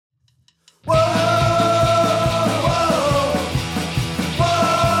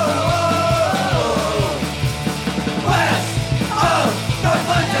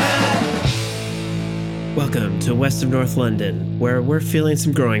Welcome to West of North London, where we're feeling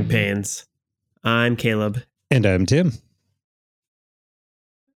some growing pains. I'm Caleb. And I'm Tim.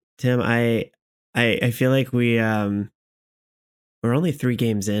 Tim, I feel like we're only 3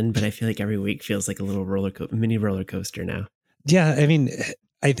 games in, but I feel like every week feels like a little mini roller coaster now. Yeah, I mean,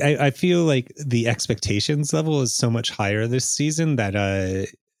 I feel like the expectations level is so much higher this season that I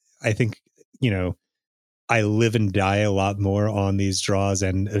think, I live and die a lot more on these draws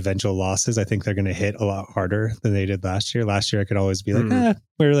and eventual losses. I think they're going to hit a lot harder than they did last year. Last year, I could always be like,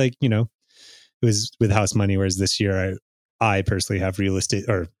 we're like, it was with house money. Whereas this year, I personally have realistic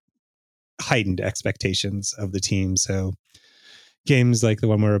or heightened expectations of the team. So games like the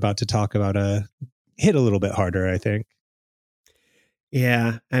one we're about to talk about hit a little bit harder, I think.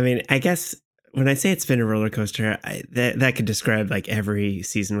 Yeah, I mean, I guess when I say it's been a roller coaster, that could describe like every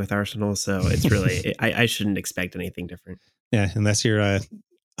season with Arsenal. So it's really, I shouldn't expect anything different. Yeah, unless you're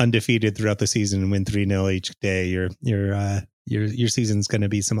undefeated throughout the season and win 3-0 each day, your season's going to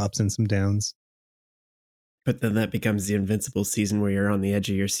be some ups and some downs. But then that becomes the invincible season where you're on the edge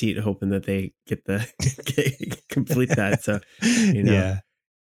of your seat, hoping that they complete that. So, yeah.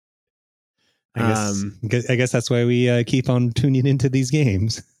 I guess that's why we keep on tuning into these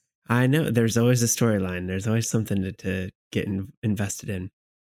games. I know there's always a storyline. There's always something to get invested in.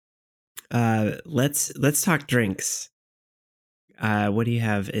 Let's talk drinks. What do you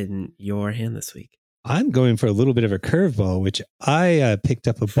have in your hand this week? I'm going for a little bit of a curveball, which I picked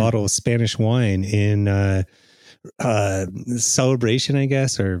up a bottle of Spanish wine in celebration, I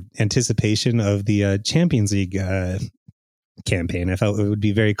guess, or anticipation of the Champions League campaign. I felt it would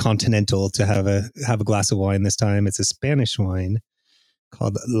be very continental to have a glass of wine this time. It's a Spanish wine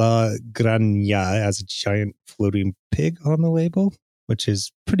called La Granja. It has a giant floating pig on the label, which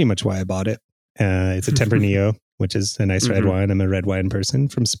is pretty much why I bought it. It's a Tempranillo, which is a nice red wine. I'm a red wine person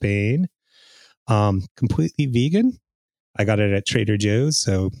from Spain. Completely vegan. I got it at Trader Joe's,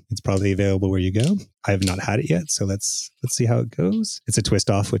 so it's probably available where you go. I have not had it yet, so let's see how it goes. It's a twist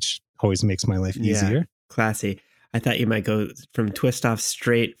off, which always makes my life easier. Classy. I thought you might go from twist off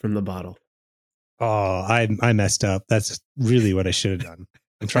straight from the bottle. Oh, I messed up. That's really what I should have done.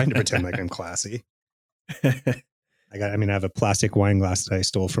 I'm trying to pretend like I'm classy. I have a plastic wine glass that I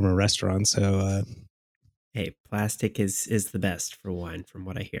stole from a restaurant. So, hey, plastic is the best for wine, from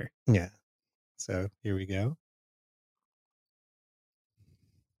what I hear. Yeah. So here we go.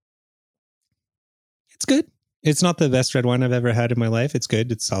 It's good. It's not the best red wine I've ever had in my life. It's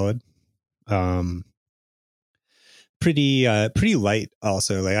good. It's solid. Pretty light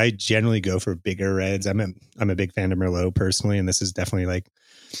also. Like I generally go for bigger reds. I'm a big fan of Merlot personally, and this is definitely like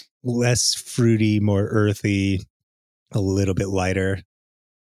less fruity, more earthy, a little bit lighter.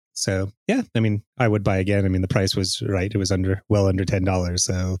 So yeah, I mean, I would buy again. I mean, the price was right. It was well under $10,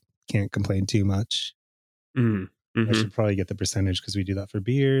 so can't complain too much. I should probably get the percentage because we do that for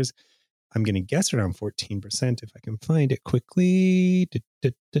beers. I'm going to guess around 14% if I can find it quickly.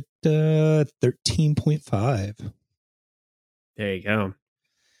 13.5. There you go.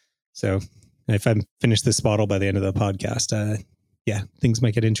 So if I finish this bottle by the end of the podcast, things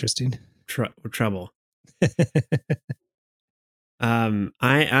might get interesting. Trouble.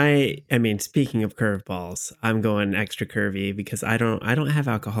 I mean, speaking of curveballs, I'm going extra curvy because I don't have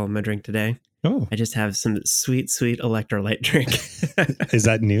alcohol in my drink today. Oh, I just have some sweet electrolyte drink. Is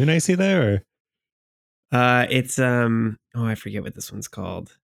that noon I see there? Or? It's I forget what this one's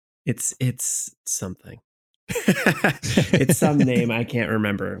called. It's something. It's some name I can't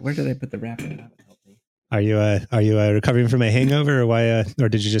remember. Where did I put the wrapper? Are you recovering from a hangover, or why? Or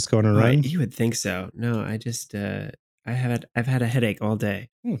did you just go on a run? You would think so. No, I just I've had a headache all day,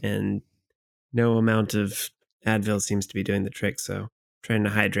 and no amount of Advil seems to be doing the trick. So I'm trying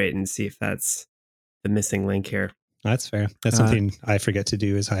to hydrate and see if that's the missing link here. That's fair. That's something I forget to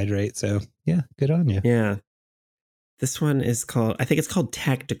do is hydrate. So yeah, good on you. Yeah, this one is called. I think it's called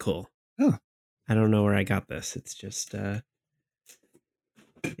Tactical. Oh. I don't know where I got this. It's just, one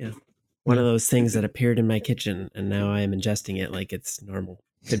of those things that appeared in my kitchen, and now I am ingesting it like it's normal.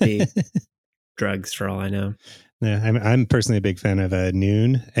 Could be drugs for all I know. Yeah, I'm personally a big fan of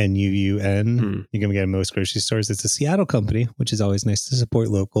Noon, N-U-U-N. You can get it in most grocery stores. It's a Seattle company, which is always nice to support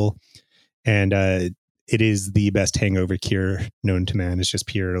local. And it is the best hangover cure known to man. It's just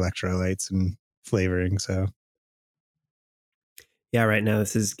pure electrolytes and flavoring. So. Yeah, right now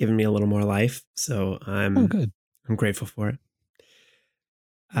this is giving me a little more life, so I'm grateful for it.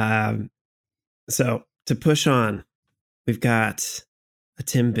 So to push on, we've got a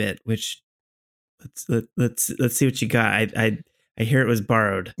Timbit, which let's see what you got. I hear it was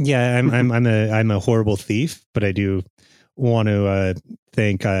borrowed. Yeah, I'm a horrible thief, but I do want to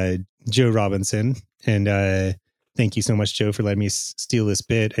thank Joe Robinson. And thank you so much, Joe, for letting me steal this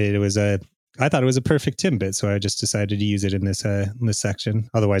bit. I thought it was a perfect Tim bit, so I just decided to use it in this section.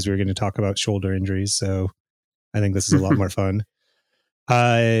 Otherwise, we were going to talk about shoulder injuries, so I think this is a lot more fun.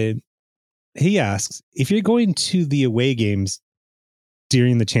 He asks, if you're going to the away games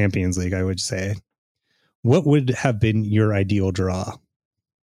during the Champions League, I would say, what would have been your ideal draw?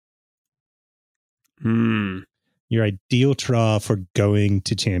 Your ideal draw for going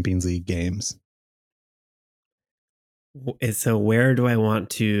to Champions League games. So where do I want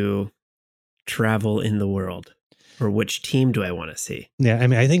to travel in the world, or which team do I want to see? Yeah, I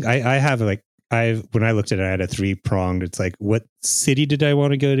mean, I think I have like when I looked at it, I had a 3-pronged. It's like, what city did I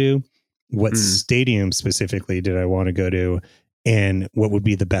want to go to? What stadium specifically did I want to go to? And what would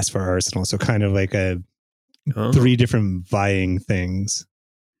be the best for Arsenal? So kind of like 3 different vying things.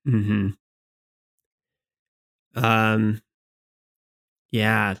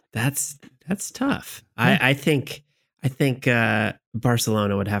 Yeah, that's tough. Yeah. I think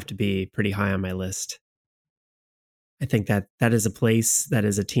Barcelona would have to be pretty high on my list. I think that is a place, that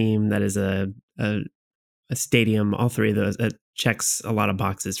is a team, that is a stadium. All 3 of those, that checks a lot of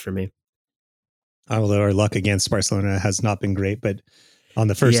boxes for me. Although our luck against Barcelona has not been great, but on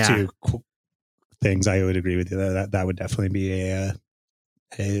the first 2 things, I would agree with you that would definitely be a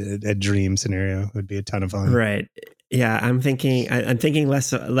dream scenario. It would be a ton of fun. Right. Yeah, I'm thinking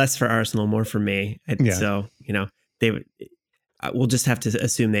less for Arsenal, more for me. So, we'll just have to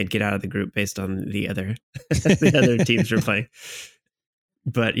assume they'd get out of the group based on the other teams we're playing.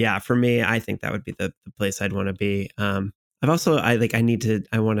 But yeah, for me, I think that would be the place I'd want to be. I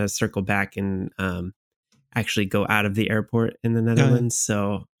want to circle back and actually go out of the airport in the Netherlands.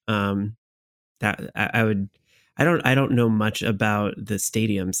 So that I don't know much about the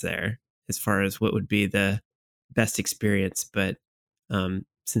stadiums there as far as what would be the best experience, but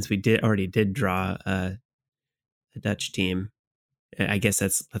since we already did draw a Dutch team, I guess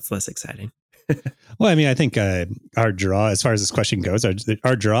that's less exciting. Well, I mean, I think our draw, as far as this question goes, our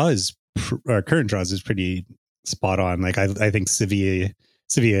current draws is pretty spot on. Like I think Sevilla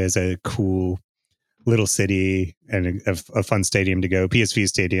is a cool little city and a fun stadium to go. PSV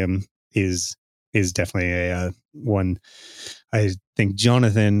Stadium is definitely a one. I think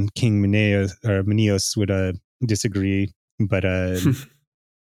Jonathan King Munoz would disagree, but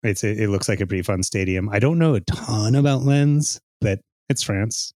it looks like a pretty fun stadium. I don't know a ton about Lens, but it's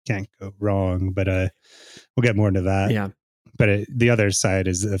France, can't go wrong. But we'll get more into that. Yeah. But the other side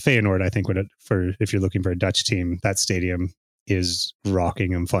is Feyenoord. I think if you're looking for a Dutch team, that stadium is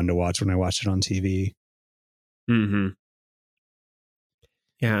rocking and fun to watch when I watch it on TV. Yeah,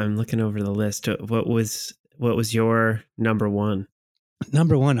 I'm looking over the list. What was your number one?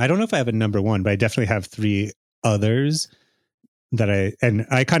 Number one, I don't know if I have a number one, but I definitely have 3 others that I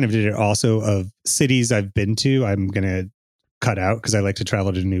kind of did it also of cities I've been to. I'm gonna cut out because I like to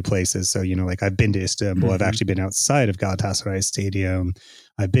travel to new places. So, like I've been to Istanbul. I've actually been outside of Galatasaray Stadium.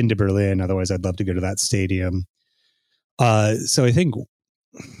 I've been to Berlin. Otherwise, I'd love to go to that stadium. So I think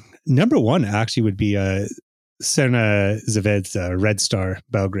number one actually would be Crvena Zvezda, Red Star,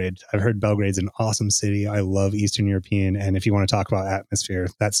 Belgrade. I've heard Belgrade's an awesome city. I love Eastern European. And if you want to talk about atmosphere,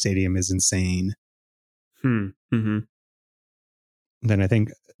 that stadium is insane. Then I think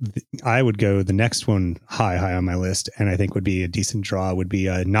I would go the next one high on my list, and I think would be a decent draw, would be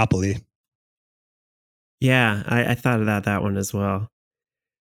Napoli. Yeah, I thought about that one as well.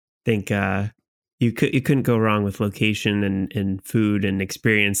 Think you couldn't go wrong with location and food and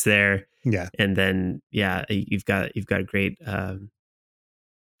experience there. Yeah, and then you've got a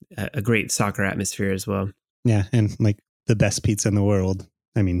great soccer atmosphere as well. Yeah, and like the best pizza in the world.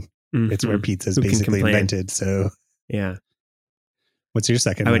 I mean, it's where pizza is basically invented. So yeah. What's your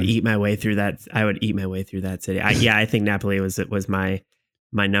second? I would eat my way through that. I would eat my way through that city. I think Napoli was my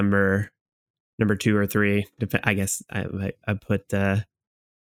number 2 or 3. I guess I put them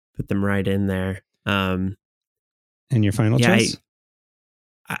right in there. And your final choice?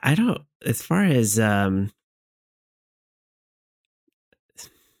 I don't. As far as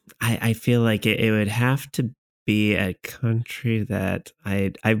I feel like it would have to be a country that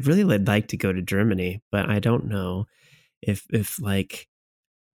I really would like to go to Germany, but I don't know if like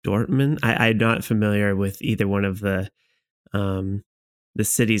Dortmund. I'm not familiar with either one of the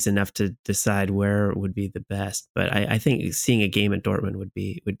cities enough to decide where would be the best. But I think seeing a game at Dortmund would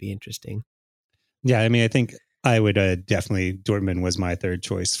be interesting. Yeah, I mean, I think I would definitely. Dortmund was my third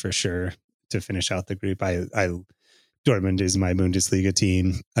choice for sure to finish out the group. Dortmund is my Bundesliga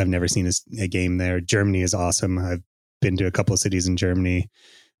team. I've never seen a game there. Germany is awesome. I've been to a couple of cities in Germany.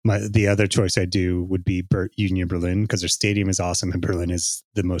 The other choice I do would be Union Berlin, because their stadium is awesome and Berlin is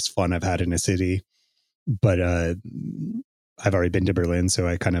the most fun I've had in a city. But I've already been to Berlin, so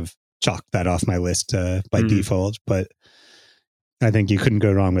I kind of chalked that off my list by default. But I think you couldn't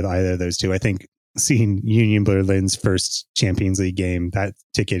go wrong with either of those two. I think seeing Union Berlin's first Champions League game, that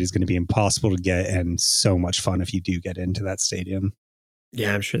ticket is going to be impossible to get and so much fun if you do get into that stadium.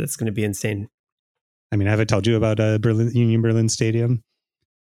 Yeah, I'm sure that's going to be insane. I mean, have I told you about Union Berlin Stadium?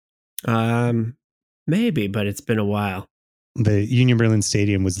 Maybe, but it's been a while. The Union Berlin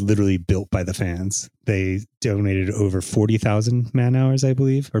Stadium was literally built by the fans. They donated over 40,000 man hours, I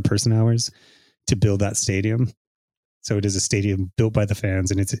believe, or person hours to build that stadium. So it is a stadium built by the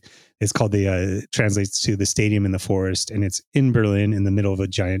fans, and it's called translates to the Stadium in the Forest, and it's in Berlin in the middle of a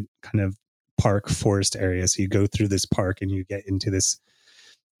giant kind of park forest area. So you go through this park and you get into this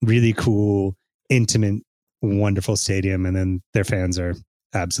really cool, intimate, wonderful stadium, and then their fans are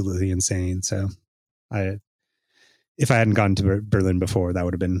absolutely insane. So if I hadn't gone to Berlin before, that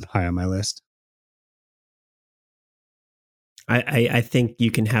would have been high on my list. I think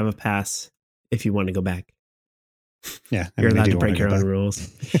you can have a pass if you want to go back. Yeah, you're allowed to break your own rules.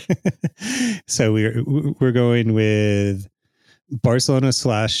 So we're going with Barcelona /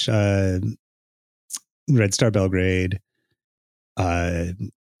 Red Star Belgrade,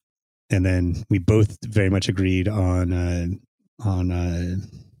 and then we both very much agreed on. I'm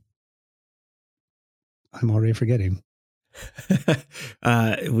already forgetting.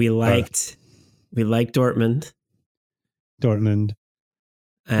 We liked Dortmund.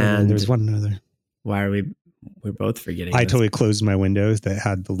 And there's one other. Why are we're both forgetting? I totally closed my windows that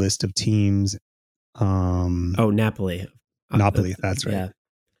had the list of teams. Napoli. Napoli, that's right. Yeah.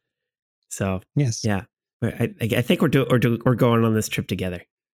 So yes, yeah. I think we're going on this trip together.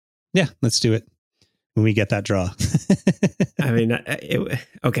 Yeah, let's do it when we get that draw. I mean,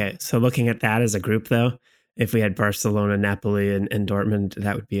 okay. So looking at that as a group, though, if we had Barcelona, Napoli, and Dortmund,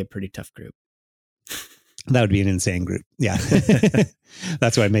 that would be a pretty tough group. That would be an insane group. Yeah.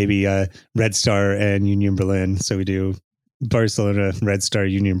 That's why maybe Red Star and Union Berlin. So we do Barcelona, Red Star,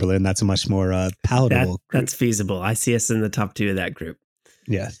 Union Berlin. That's a much more palatable group. That's feasible. I see us in the top 2 of that group.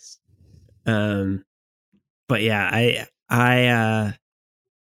 Yes. But yeah, I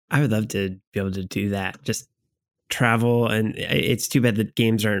would love to be able to do that. Just travel, and it's too bad that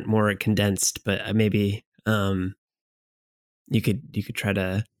games aren't more condensed, but maybe you could try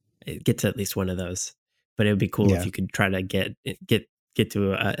to get to at least one of those. But it would be cool if you could try to get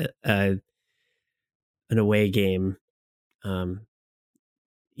to an away game.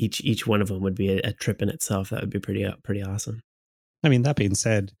 Each one of them would be a trip in itself. That would be pretty awesome. I mean, that being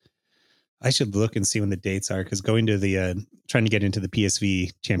said, I should look and see when the dates are, because going to the trying to get into the PSV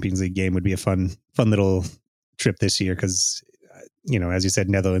Champions League game would be a fun little trip this year. Because as you said,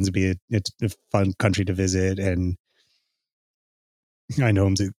 Netherlands would be a fun country to visit, and I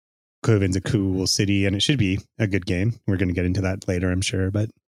know Leuven's a cool city, and it should be a good game. We're going to get into that later, I'm sure.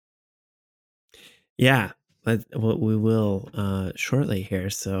 But yeah, we will shortly here.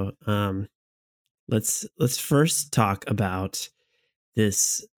 So let's first talk about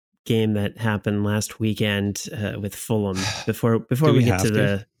this game that happened last weekend with Fulham. Before we get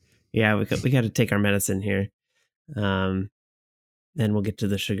to we got to take our medicine here. Then we'll get to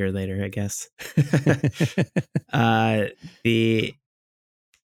the sugar later, I guess.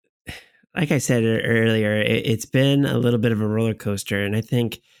 Like I said earlier, it's been a little bit of a roller coaster, and I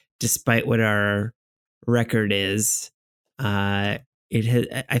think despite what our record is, it has.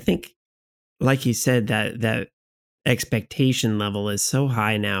 I think, like you said, that expectation level is so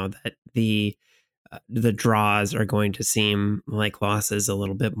high now that the draws are going to seem like losses a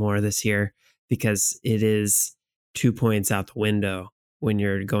little bit more this year, because it is 2 points out the window when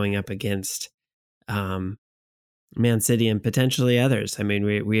you're going up against Man City and potentially others. I mean,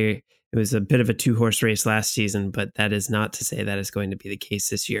 it was a bit of a 2-horse race last season, but that is not to say that is going to be the case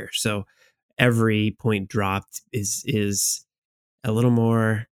this year. So every point dropped is a little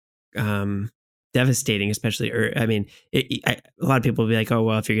more devastating, especially. A lot of people will be like, "Oh,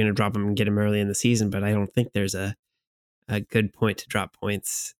 well, if you're going to drop them and get them early in the season," but I don't think there's a good point to drop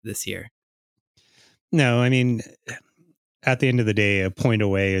points this year. No, I mean, at the end of the day, a point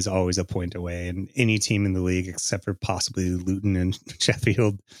away is always a point away, and any team in the league, except for possibly Luton and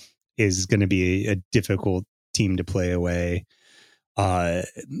Sheffield, is going to be a difficult team to play away. I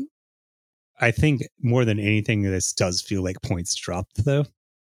think more than anything, this does feel like points dropped, though,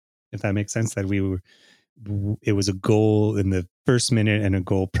 if that makes sense. That it was a goal in the first minute and a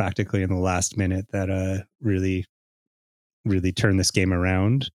goal practically in the last minute that really, really turned this game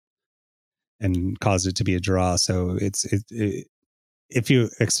around and caused it to be a draw. So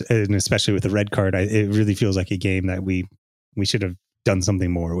and especially with the red card, it really feels like a game that we should have done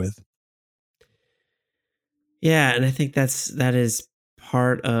something more with. Yeah, and I think that is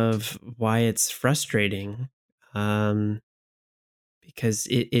part of why it's frustrating, because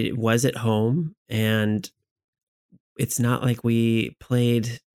it was at home, and it's not like we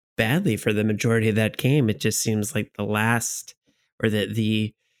played badly for the majority of that game. It just seems like the last, or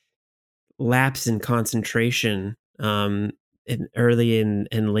the lapse in concentration, in early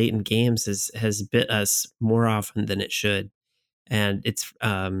and late in games has bit us more often than it should, and it's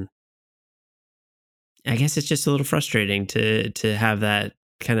I guess it's just a little frustrating to have that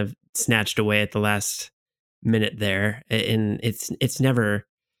kind of snatched away at the last minute there, and it's never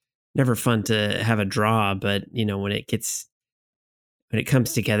fun to have a draw, but when it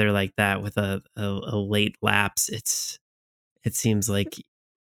comes together like that with a late lapse, it seems like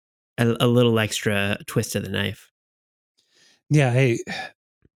a little extra twist of the knife. Yeah,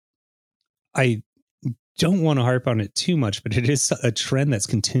 I don't want to harp on it too much, but it is a trend that's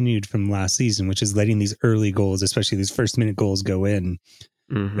continued from last season, which is letting these early goals, especially these first minute goals, go in.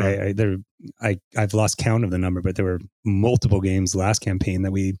 Mm-hmm. I've lost count of the number, but there were multiple games last campaign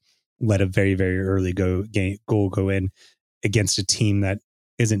that we let a very, very early goal go in against a team that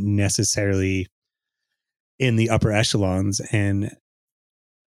isn't necessarily in the upper echelons. And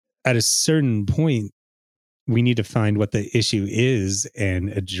at a certain point, we need to find what the issue is and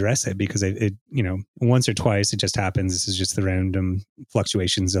address it, because once or twice it just happens. This is just the random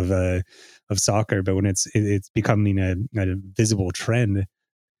fluctuations of soccer. But when it's becoming a visible trend,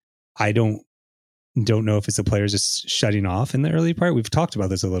 I don't know if it's the players just shutting off in the early part. We've talked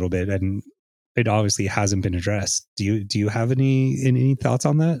about this a little bit, and it obviously hasn't been addressed. Do you have any thoughts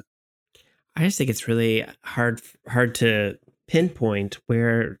on that? I just think it's really hard to pinpoint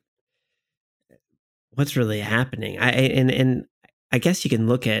what's really happening. And I guess you can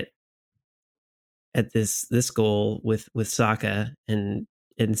look at this goal with Saka and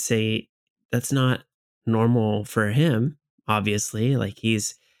say that's not normal for him. Obviously, like,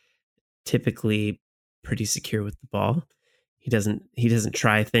 he's typically pretty secure with the ball. He doesn't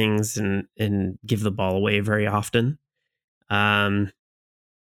try things and give the ball away very often. Um,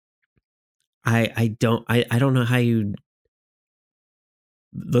 I don't know how you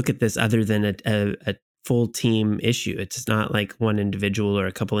look at this other than a full team issue. It's not like one individual or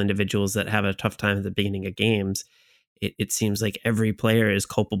a couple individuals that have a tough time at the beginning of games. It seems like every player is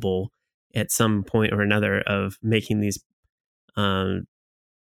culpable at some point or another of making these um,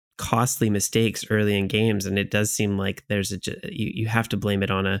 costly mistakes early in games, and it does seem like you have to blame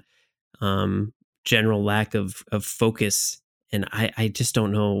it on a general lack of focus. And I just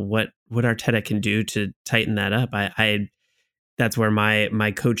don't know what Arteta can do to tighten that up. I That's where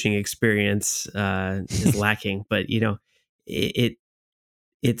my coaching experience is lacking. But it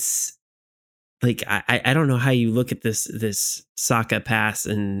it's like I don't know how you look at this Saka pass,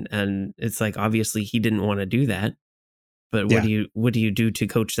 and it's like, obviously he didn't want to do that. But Yeah. what do you do to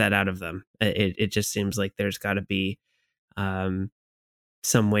coach that out of them? It just seems like there's got to be um,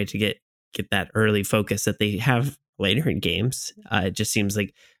 some way to get that early focus that they have later in games. It just seems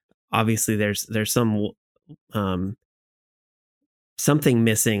like, obviously, there's um, something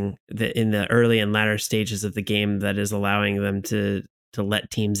missing in the early and latter stages of the game that is allowing them to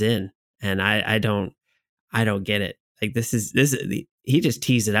let teams in. And I don't get it. Like, he just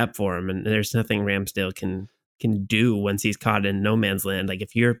tees it up for him, and there's nothing Ramsdale can do once he's caught in no man's land. Like,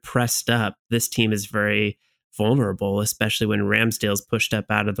 if you're pressed up, this team is very vulnerable, especially when Ramsdale's pushed up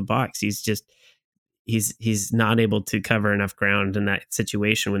out of the box. He's not able to cover enough ground in that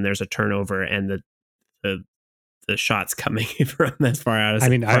situation when there's a turnover and the shots coming from as far out as, I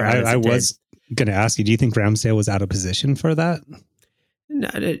mean, far out as I it did. was going to ask you, do you think Ramsdale was out of position for that?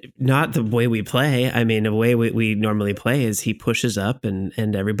 Not the way we play. I mean, the way we normally play is he pushes up,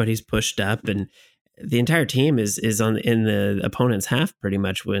 and everybody's pushed up, and the entire team is in the opponent's half pretty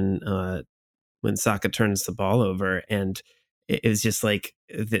much when Saka turns the ball over. And it was just like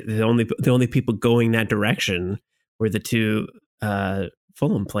the only people going that direction were the two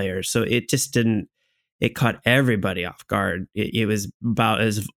Fulham players. So it caught everybody off guard. It was about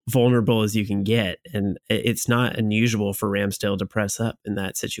as vulnerable as you can get. And it's not unusual for Ramsdale to press up in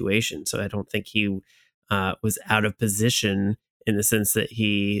that situation. So I don't think he was out of position in the sense that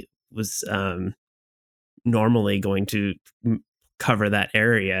he was normally going to cover that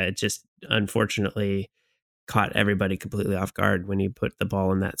area. It just unfortunately caught everybody completely off guard when you put the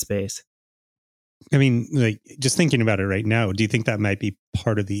ball in that space. I mean, like, just thinking about it right now, do you think that might be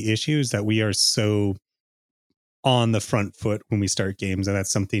part of the issues, that we are so on the front foot when we start games? And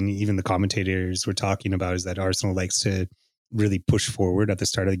that's something even the commentators were talking about, is that Arsenal likes to really push forward at the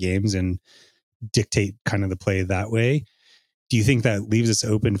start of the games and dictate kind of the play that way. Do you think that leaves us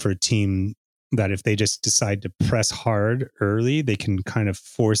open for a team that if they just decide to press hard early, they can kind of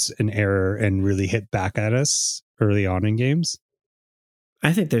force an error and really hit back at us early on in games?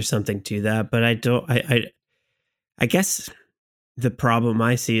 I think there's something to that, but I don't. I guess the problem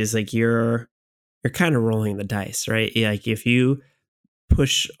I see is like you're kind of rolling the dice, right? Like if you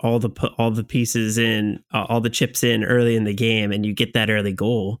push all the pieces in, all the chips in early in the game, and you get that early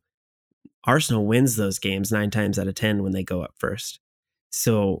goal, Arsenal wins those games 9 times out of 10 when they go up first.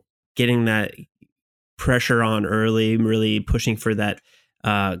 So getting that pressure on early, really pushing for that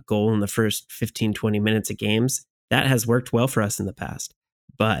goal in the first 15, 20 minutes of games, that has worked well for us in the past.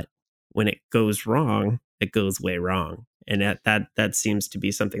 But when it goes wrong, it goes way wrong. And that seems to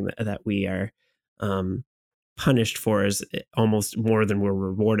be something that we are punished for, is almost more than we're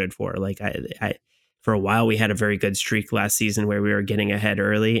rewarded for. Like I for a while we had a very good streak last season where we were getting ahead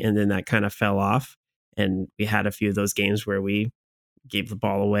early, and then that kind of fell off. And we had a few of those games where we gave the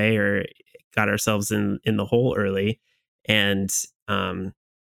ball away or got ourselves in the hole early. And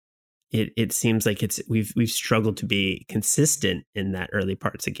it seems like we've struggled to be consistent in that early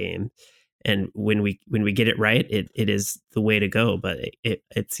parts of game. And when we get it right, it is the way to go. But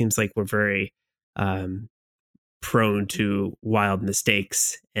it seems like we're very prone to wild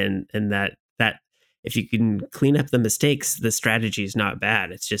mistakes, and that if you can clean up the mistakes, the strategy is not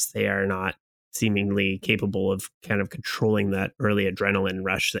bad. It's just they are not seemingly capable of kind of controlling that early adrenaline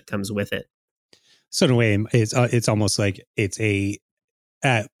rush that comes with it. So in a way, it's almost like it's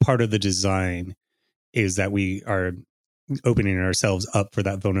part of the design is that we are opening ourselves up for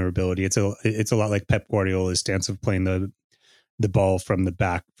that vulnerability. It's a lot like Pep Guardiola's stance of playing the ball from the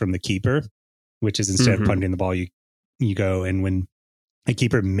back from the keeper, which is instead of punting the ball, you go, and when a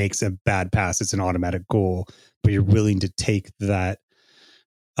keeper makes a bad pass, it's an automatic goal, but you're willing to take that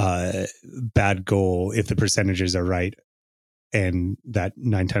bad goal if the percentages are right, and that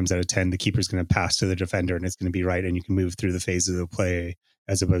 9 times out of 10 the keeper's going to pass to the defender and it's going to be right, and you can move through the phases of the play,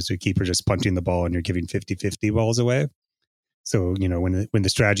 as opposed to a keeper just punting the ball and you're giving 50-50 balls away. So, when the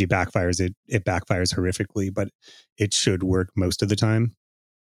strategy backfires, it backfires horrifically, but it should work most of the time.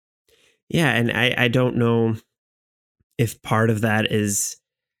 Yeah, and I don't know if part of that is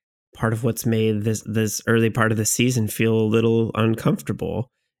part of what's made this early part of the season feel a little uncomfortable,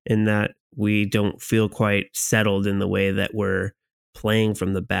 in that we don't feel quite settled in the way that we're playing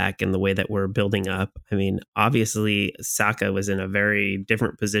from the back and the way that we're building up. I mean, obviously Saka was in a very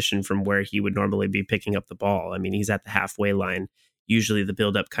different position from where he would normally be picking up the ball. I mean, he's at the halfway line. Usually the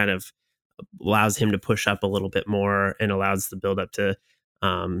buildup kind of allows him to push up a little bit more and allows the buildup to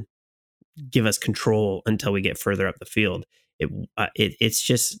give us control until we get further up the field. It's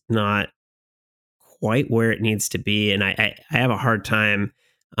just not quite where it needs to be, and I have a hard time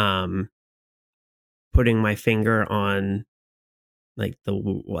putting my finger on like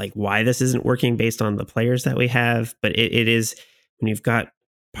why this isn't working based on the players that we have. But it is, when you've got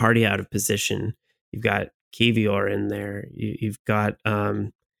Partey out of position, you've got Kivior in there, you've got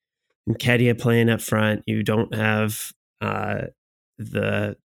Nketiah playing up front, you don't have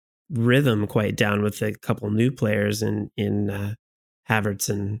the rhythm quite down with a couple new players in Havertz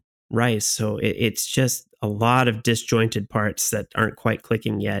and Rice. So it's just a lot of disjointed parts that aren't quite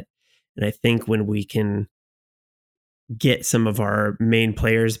clicking yet. And I think when we can get some of our main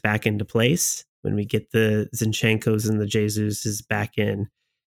players back into place, when we get the Zinchenkos and the Jesuses back in,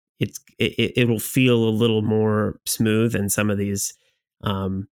 it will feel a little more smooth, and some of these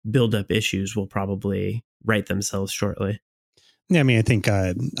build-up issues will probably right themselves shortly. Yeah, I mean, I think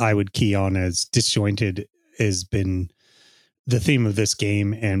I would key on as disjointed has been the theme of this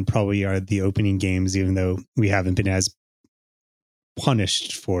game, and probably are the opening games, even though we haven't been as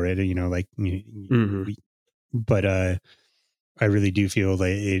punished for it, but I really do feel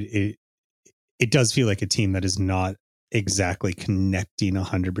like it does feel like a team that is not exactly connecting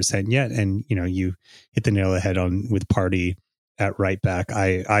 100% yet. And, you hit the nail on the head with Partey at right back.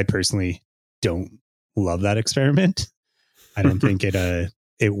 I personally don't love that experiment. I don't think it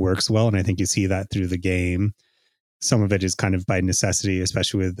works well. And I think you see that through the game. Some of it is kind of by necessity,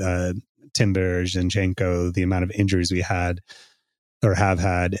 especially with Timber, Zinchenko, the amount of injuries we had or have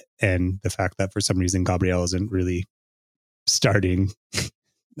had, and the fact that for some reason Gabriel isn't really starting.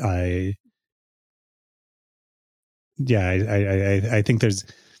 I think there's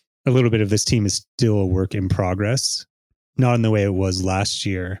a little bit of this team is still a work in progress. Not in the way it was last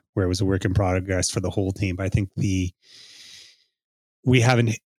year, where it was a work in progress for the whole team. But I think we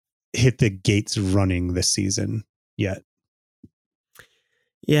haven't hit the gates running this season yet.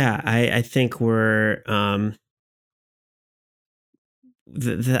 Yeah, I think we're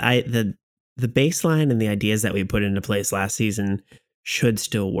the baseline and the ideas that we put into place last season should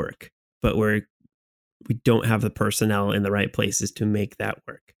still work, but we don't have the personnel in the right places to make that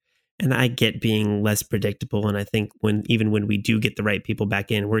work. And I get being less predictable, and I think even when we do get the right people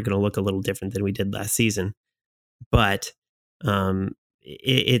back in, we're going to look a little different than we did last season. But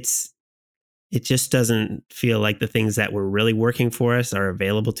it just doesn't feel like the things that were really working for us are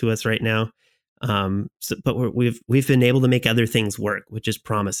available to us right now. But we've been able to make other things work, which is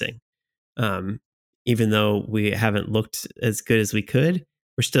promising. Even though we haven't looked as good as we could,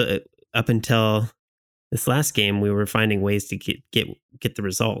 we're still up until this last game, we were finding ways to get the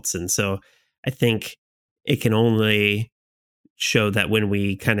results. And so I think it can only show that when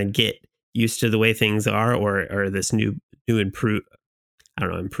we kind of get used to the way things are, or this new improved,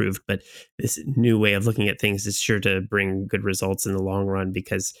 but this new way of looking at things is sure to bring good results in the long run,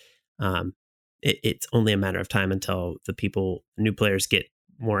 because it's only a matter of time until new players get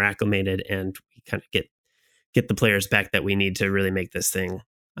more acclimated, and we kind of get the players back that we need to really make this thing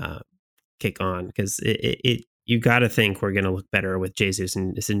kick on, because you got to think we're going to look better with Jesus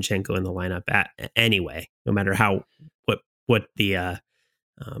and Zinchenko in the lineup anyway, no matter what the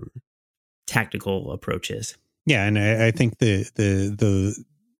tactical approach is. Yeah, and I think the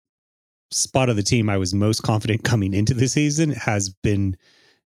spot of the team I was most confident coming into the season has been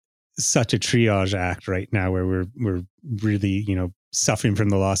such a triage act right now, where we're really suffering from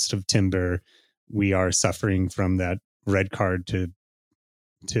the loss of Timber. We are suffering from that red card to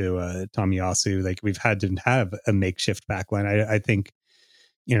Tomiyasu. Like, we've had to have a makeshift backline. I think,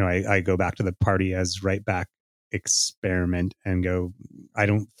 I go back to the party as right back experiment and go, I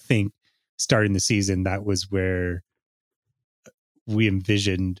don't think starting the season that was where we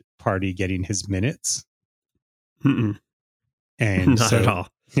envisioned Party getting his minutes. Mm-mm. And not at all.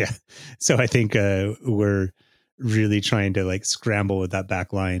 Yeah. So I think we're really trying to scramble with that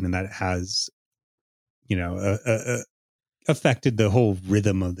back line, and that has, affected the whole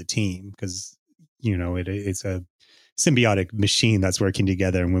rhythm of the team, because it's a symbiotic machine that's working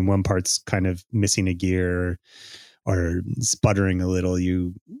together, and when one part's kind of missing a gear or sputtering a little,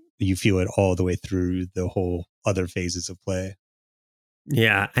 you feel it all the way through the whole other phases of play.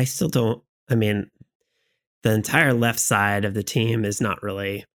 Yeah, I still don't. I mean, the entire left side of the team is not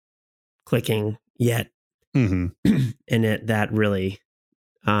really clicking yet, mm-hmm. and that really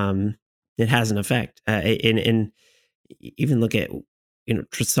it has an effect. And even look at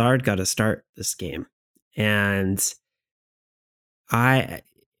Trossard got to start this game, and I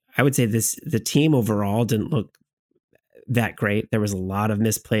would say the team overall didn't look that great. There was a lot of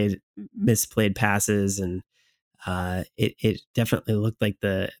misplayed passes, and it definitely looked like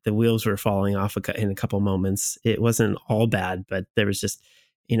the wheels were falling off in a couple moments. It wasn't all bad, but there was just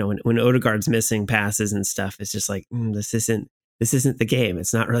when Odegaard's missing passes and stuff, it's just like this isn't the game.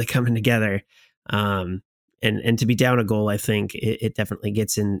 It's not really coming together. And to be down a goal, I think it definitely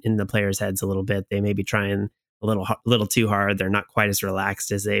gets in the players' heads a little bit. They may be trying a little too hard. They're not quite as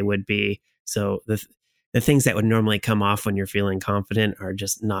relaxed as they would be. So the things that would normally come off when you're feeling confident are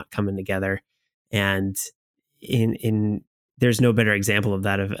just not coming together. And there's no better example of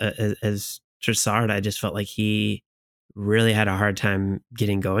that as Trossard. I just felt like he really had a hard time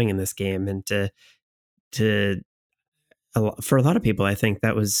getting going in this game, and for a lot of people, I think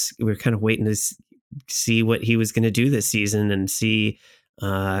we were kind of waiting to see what he was going to do this season, and see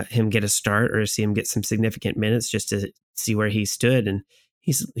him get a start, or see him get some significant minutes, just to see where he stood. And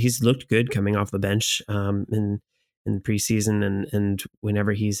he's looked good coming off the bench in preseason, and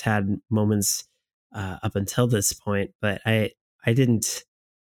whenever he's had moments up until this point. But I didn't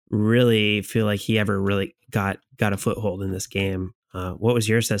really feel like he ever really got a foothold in this game. What was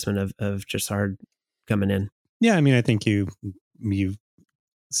your assessment of Trossard coming in? Yeah, I mean, I think you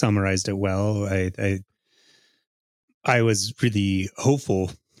summarized it well. I was really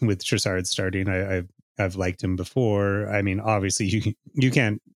hopeful with Trossard starting. I've liked him before. I mean, obviously you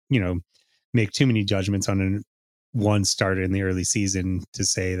can't make too many judgments on one start in the early season to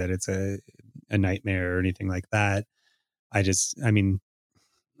say that it's a nightmare or anything like that. I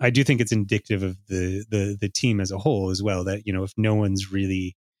do think it's indicative of the team as a whole as well, that if no one's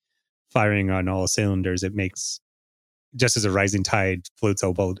really firing on all cylinders, it makes, just as a rising tide floats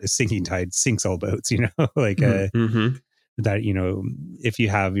all boats, a sinking tide sinks all boats, Mm-hmm. That, if you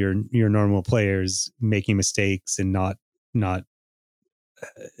have your normal players making mistakes and not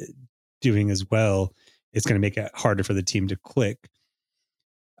doing as well, it's going to make it harder for the team to click.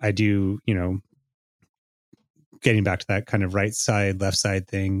 I do, getting back to that kind of right side, left side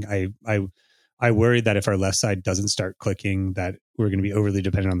thing, I worry that if our left side doesn't start clicking, that we're going to be overly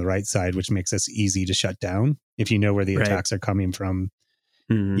dependent on the right side, which makes us easy to shut down. If you know where the attacks are coming from,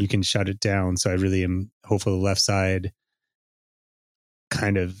 you can shut it down. So I really am hopeful the left side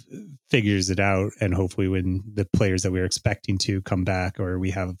kind of figures it out, and hopefully when the players that we are expecting to come back, or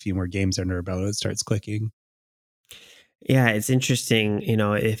we have a few more games under our belt, it starts clicking. Yeah, it's interesting,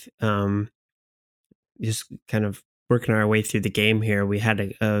 if just kind of working our way through the game here, we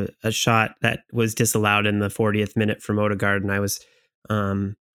had a shot that was disallowed in the 40th minute from Odegaard, and I was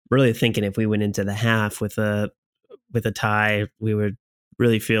really thinking if we went into the half with a tie, we would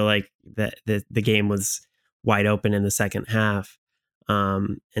really feel like that the game was wide open in the second half.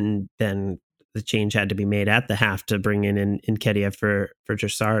 And then the change had to be made at the half to bring in Nketiah for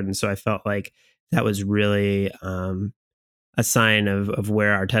Trossard. And so I felt like that was really a sign of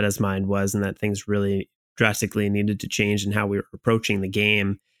where Arteta's mind was, and that things really drastically needed to change in how we were approaching the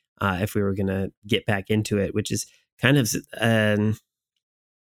game if we were going to get back into it, which is kind of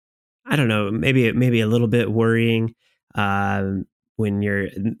I don't know, maybe a little bit worrying when you're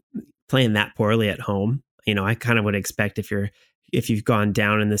playing that poorly at home. I kind of would expect if you've gone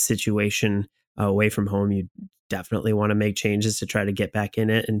down in this situation away from home, you definitely want to make changes to try to get back in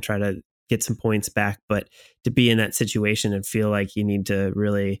it and try to get some points back. But to be in that situation and feel like you need to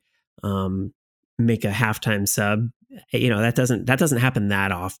really make a halftime sub, that doesn't happen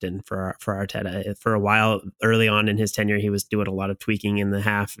that often for Arteta. For a while early on in his tenure, he was doing a lot of tweaking in the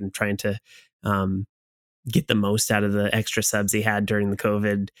half and trying to get the most out of the extra subs he had during the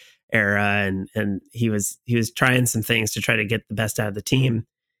COVID era, and he was trying some things to try to get the best out of the team.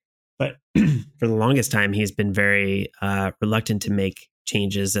 But for the longest time, he's been very reluctant to make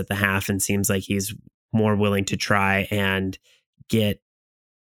changes at the half, and seems like he's more willing to try and get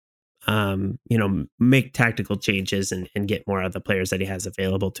make tactical changes and get more out of the players that he has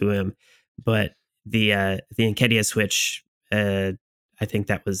available to him. But the Nketiah switch, I think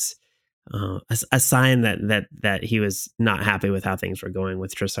that was a sign that he was not happy with how things were going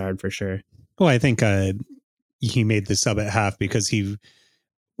with Trossard for sure. Well, I think he made the sub at half because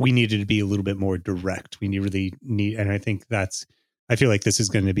we needed to be a little bit more direct. We really need, and I think I feel like this is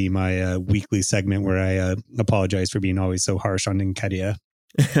going to be my weekly segment where I apologize for being always so harsh on Nketiah.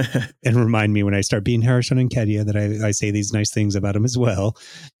 And remind me when I start being harsh on Nketiah that I say these nice things about him as well.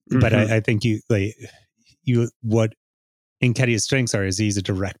 Mm-hmm. But I think what Nketiah's strengths are is he's a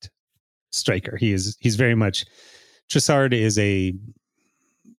direct striker. He's very much, Trossard is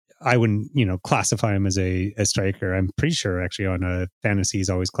I wouldn't classify him as a striker. I'm pretty sure actually on a fantasy he's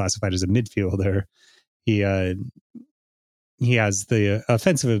always classified as a midfielder. He has the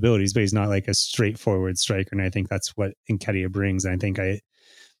offensive abilities, but he's not like a straightforward striker. And I think that's what Nketiah brings. And I think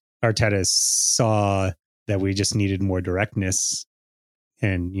Arteta saw that we just needed more directness,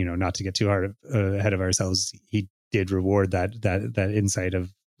 and not to get too hard ahead of ourselves. He did reward that insight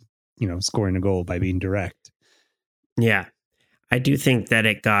of scoring a goal by being direct. Yeah, I do think that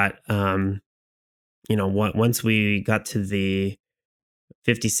it got once we got to the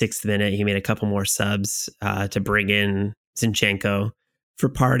 56th minute, he made a couple more subs to bring in Zinchenko for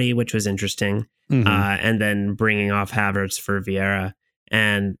Partey, which was interesting, and then bringing off Havertz for Vieira.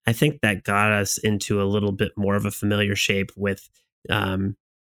 And I think that got us into a little bit more of a familiar shape with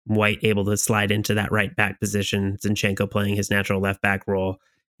White able to slide into that right back position, Zinchenko playing his natural left back role.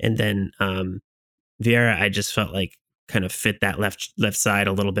 And then Vieira, I just felt like kind of fit that left side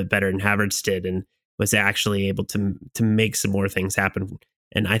a little bit better than Havertz did, and was actually able to make some more things happen.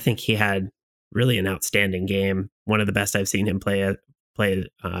 And I think he had really an outstanding game, one of the best I've seen him play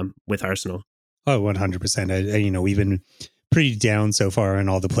with Arsenal. Oh, 100%. We've been pretty down so far on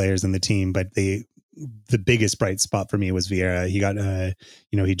all the players in the team, but the biggest bright spot for me was Vieira. He got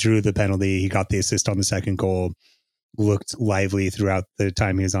he drew the penalty, he got the assist on the second goal, looked lively throughout the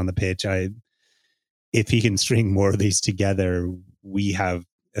time he was on the pitch. If he can string more of these together, we have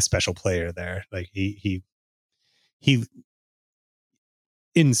a special player there. Like he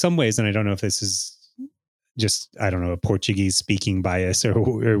in some ways, and I don't know if this is just, I don't know, a Portuguese speaking bias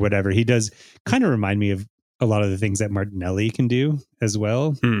or whatever, he does kind of remind me of a lot of the things that Martinelli can do as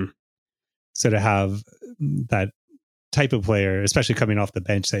well. So to have that type of player, especially coming off the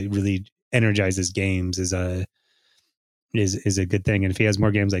bench, that really energizes games is a good thing. And if he has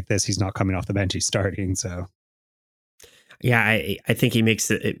more games like this, he's not coming off the bench, he's starting. So yeah, I think he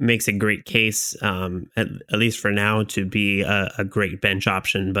makes a great case, at least for now, to be a great bench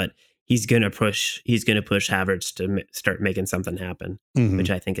option. But he's gonna push Havertz to start making something happen,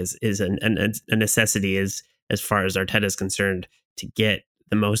 which I think is a necessity as far as Arteta is concerned, to get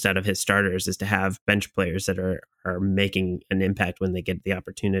the most out of his starters, is to have bench players that are making an impact when they get the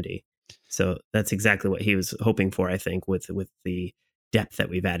opportunity. So that's exactly what he was hoping for, I think, with the depth that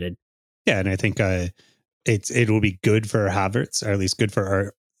we've added. Yeah, and I think it will be good for Havertz, or at least good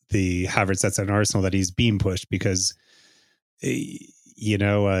for the Havertz that's at Arsenal, that he's being pushed, because Havertz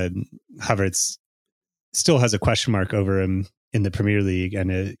still has a question mark over him in the Premier League,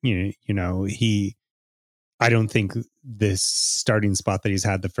 and I don't think this starting spot that he's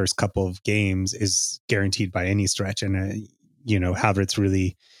had the first couple of games is guaranteed by any stretch, and Havertz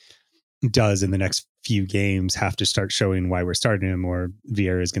really does in the next few games have to start showing why we're starting him, or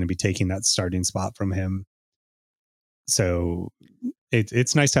Vieira is going to be taking that starting spot from him. So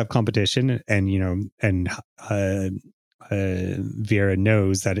it's nice to have competition, and Vieira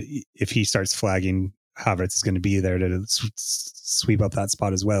knows that if he starts flagging, Havertz is going to be there to sweep up that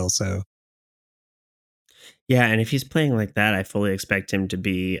spot as well. So yeah, and if he's playing like that, I fully expect him to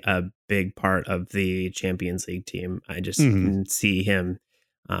be a big part of the Champions League team. I just can see him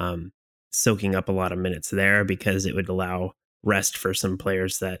soaking up a lot of minutes there, because it would allow rest for some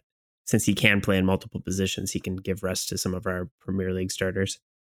players that, since he can play in multiple positions, he can give rest to some of our Premier League starters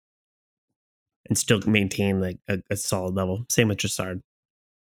and still maintain like a solid level. Same with Trossard.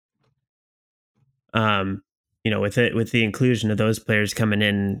 With the inclusion of those players coming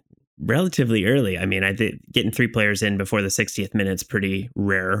in relatively early, I mean, I think getting 3 players in before the 60th minute is pretty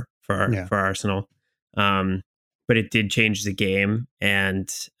rare for Arsenal. But it did change the game, and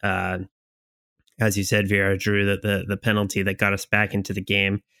as you said, Vieira drew the penalty that got us back into the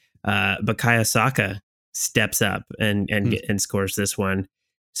game. Bukayo Saka steps up and scores this one.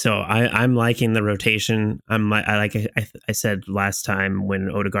 So I'm liking the rotation. I said last time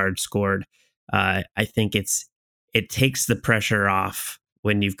when Odegaard scored, I think it takes the pressure off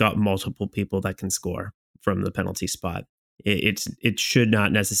when you've got multiple people that can score from the penalty spot. It should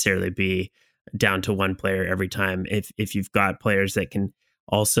not necessarily be down to one player every time. If you've got players that can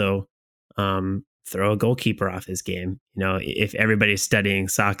also throw a goalkeeper off his game, if everybody's studying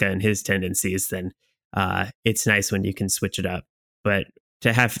Saka and his tendencies, then it's nice when you can switch it up. But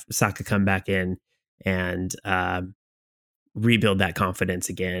to have Saka come back in and rebuild that confidence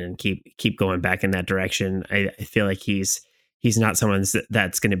again and keep going back in that direction, I feel like he's not someone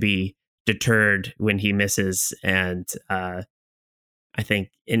that's going to be deterred when he misses. And I think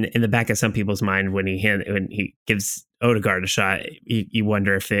in the back of some people's mind, when he gives Odegaard a shot, you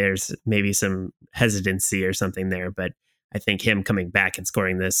wonder if there's maybe some hesitancy or something there. But I think him coming back and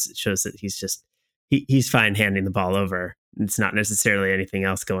scoring this shows that he's fine handing the ball over. It's not necessarily anything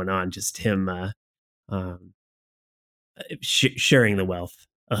else going on, just him sharing the wealth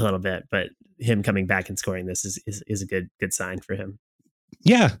a little bit. But him coming back and scoring this is a good sign for him.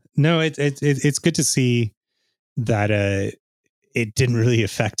 Yeah, no, it's good to see that it didn't really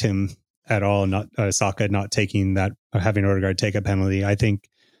affect him at all. Not Saka not taking that, having Odegaard take a penalty. I think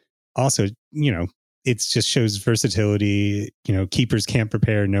also, it just shows versatility. Keepers can't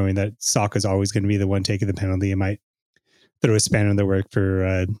prepare knowing that Saka's always going to be the one taking the penalty. It might throw a spanner in the work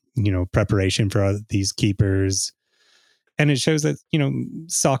for preparation for these keepers. And it shows that,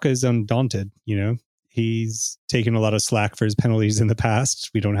 Saka is undaunted. He's taken a lot of slack for his penalties in the past.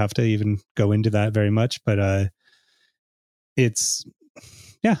 We don't have to even go into that very much, but I think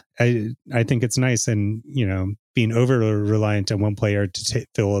it's nice. And, being over reliant on one player to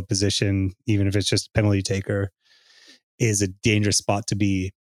fill a position, even if it's just penalty taker, is a dangerous spot to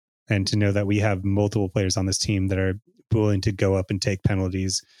be. And to know that we have multiple players on this team that are willing to go up and take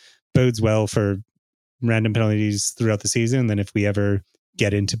penalties bodes well for random penalties throughout the season. And then if we ever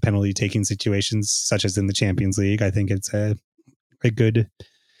get into penalty taking situations, such as in the Champions League, I think it's a good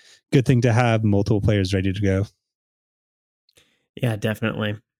thing to have multiple players ready to go. Yeah,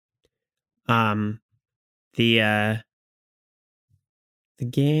 definitely. The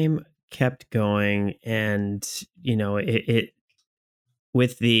game kept going, and it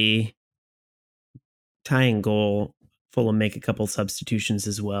with the tying goal, Fulham make a couple substitutions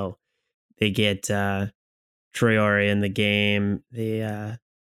as well. They get Traore in the game, in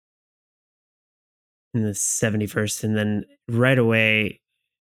the 71st, and then right away,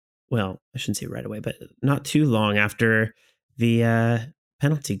 well, I shouldn't say right away, but not too long after the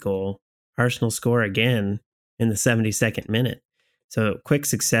penalty goal, Arsenal score again in the 72nd minute. So quick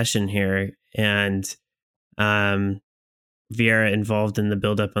succession here, and Vieira involved in the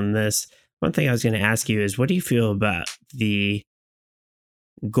buildup on this. One thing I was going to ask you is, what do you feel about the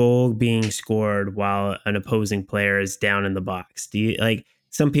goal being scored while an opposing player is down in the box? Do you like?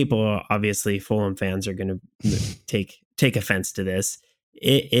 Some people, obviously, Fulham fans are going to take offense to this.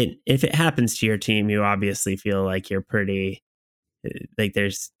 If it happens to your team, you obviously feel like you're pretty, like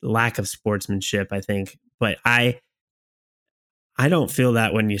there's lack of sportsmanship, I think. But I don't feel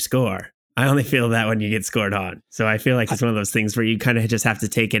that when you score. I only feel that when you get scored on. So I feel like it's one of those things where you kind of just have to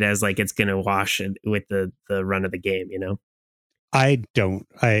take it as like it's going to wash with the run of the game, you know? I don't.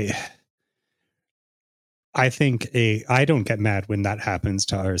 I think I don't get mad when that happens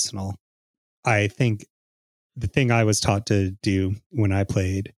to Arsenal. I think the thing I was taught to do when I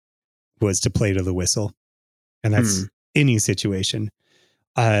played was to play to the whistle, and that's any situation.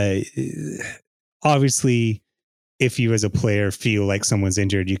 Obviously, if you as a player feel like someone's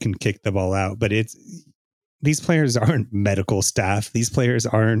injured, you can kick the ball out. But these players aren't medical staff. These players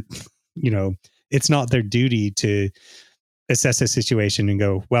aren't, it's not their duty to assess a situation and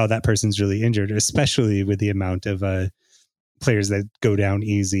go, wow, that person's really injured, especially with the amount of players that go down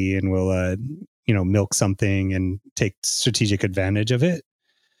easy and will, milk something and take strategic advantage of it.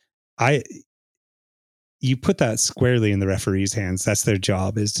 You put that squarely in the referee's hands. That's their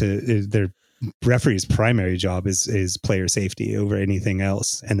job, their referee's primary job is player safety over anything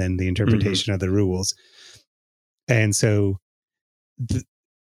else. And then the interpretation of the rules. And so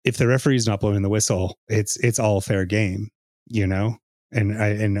if the referee's not blowing the whistle, it's all fair game,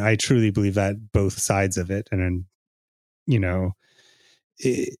 and I truly believe that both sides of it. And then,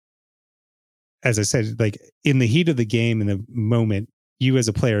 as I said, like in the heat of the game, in the moment, you as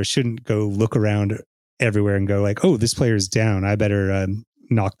a player shouldn't go look around everywhere and go like, oh, this player's down, I better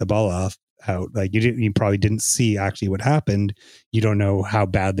knock the ball out. Like you probably didn't see actually what happened. You don't know how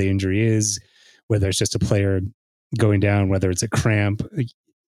bad the injury is, whether it's just a player going down, whether it's a cramp.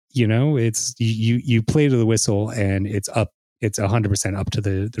 It's you play to the whistle, and it's 100% up to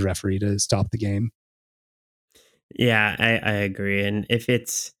the referee to stop the game. Yeah, I agree. And if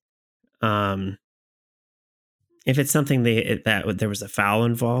it's something that there was a foul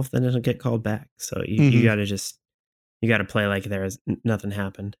involved, then it'll get called back. So you got to play like there is nothing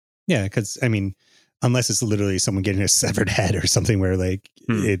happened. Yeah, because I mean, unless it's literally someone getting a severed head or something where like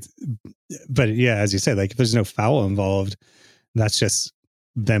but yeah, as you said, like if there's no foul involved, that's just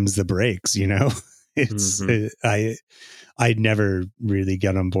them's the breaks, It's I never really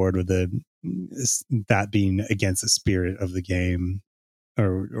get on board with that being against the spirit of the game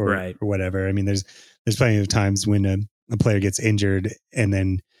or whatever. I mean, there's plenty of times when a player gets injured and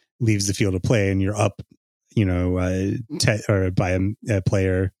then leaves the field of play, and you're up, or by a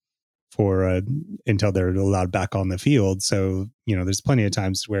player for until they're allowed back on the field. So there's plenty of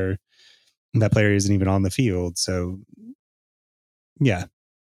times where that player isn't even on the field. So yeah,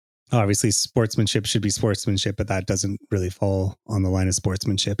 obviously sportsmanship should be sportsmanship, but that doesn't really fall on the line of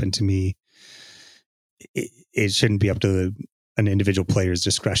sportsmanship. And to me, it shouldn't be up to an individual player's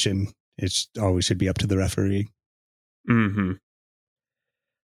discretion. It always should be up to the referee.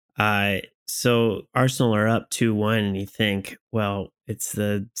 So Arsenal are up 2-1, and you think, well, it's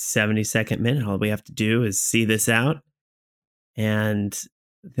the 72nd minute. All we have to do is see this out. And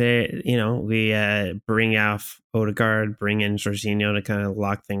we bring off Odegaard, bring in Jorginho to kind of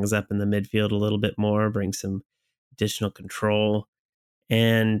lock things up in the midfield a little bit more, bring some additional control.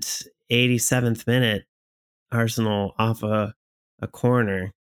 And 87th minute, Arsenal off a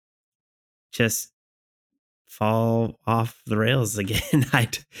corner just fall off the rails again. I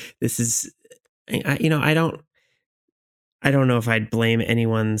don't know if I'd blame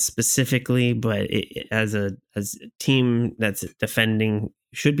anyone specifically, but as a team that's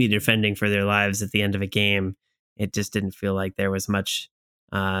should be defending for their lives at the end of a game, it just didn't feel like there was much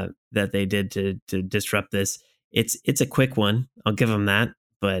that they did to disrupt this. It's a quick one, I'll give them that,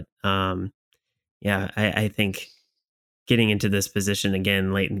 but I think getting into this position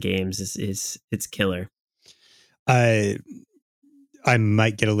again late in games is it's killer. I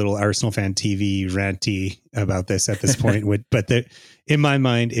might get a little Arsenal fan TV ranty about this at this point, but in my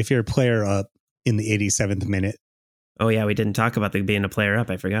mind, if you're a player up in the 87th minute. Oh yeah, we didn't talk about being a player up.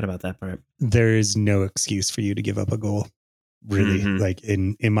 I forgot about that part. There is no excuse for you to give up a goal. Really, like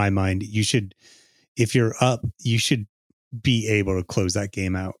in my mind, if you're up, you should be able to close that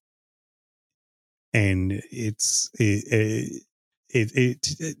game out. And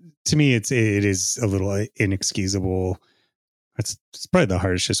to me, it is a little inexcusable. It's probably the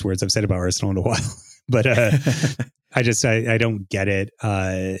harshest words I've said about Arsenal in a while, but I don't get it.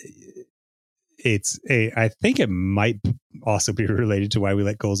 I think it might also be related to why we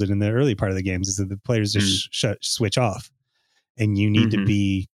let goals in the early part of the games, is that the players just switch off, and you need to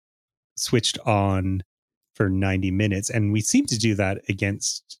be switched on for 90 minutes. And we seem to do that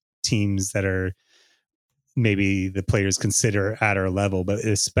against teams that are maybe the players consider at our level, but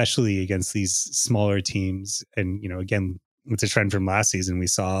especially against these smaller teams. And, again, it's a trend from last season. We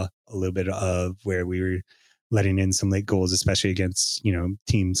saw a little bit of where we were letting in some late goals, especially against,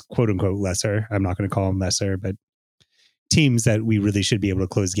 teams, quote unquote, lesser. I'm not going to call them lesser, but teams that we really should be able to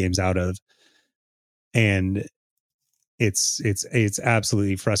close games out of. And it's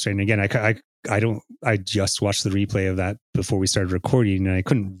absolutely frustrating. Again, I just watched the replay of that before we started recording, and I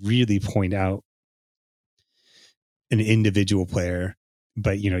couldn't really point out an individual player,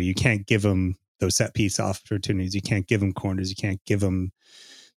 but you can't give them those set piece opportunities. You can't give them corners. You can't give them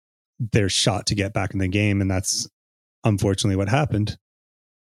their shot to get back in the game. And that's unfortunately what happened.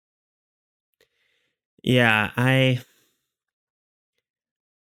 Yeah, I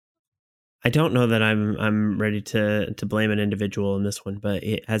don't know that I'm ready to blame an individual in this one, but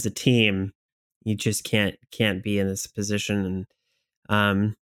as a team, you just can't be in this position.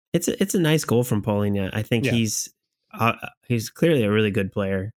 And it's a nice goal from Paulinho. I think Yeah. he's clearly a really good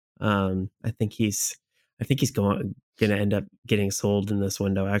player. I think he's going to end up getting sold in this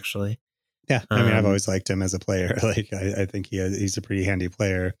window, actually. Yeah, I mean, I've always liked him as a player. Like, I think he's a pretty handy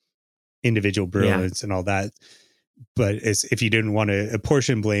player, individual brilliance and all that. But if you didn't want to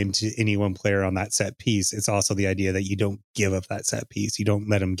apportion blame to any one player on that set piece, it's also the idea that you don't give up that set piece. You don't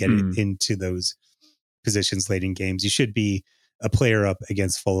let them get it into those positions late in games. You should be a player up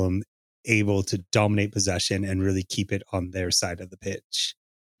against Fulham, able to dominate possession and really keep it on their side of the pitch.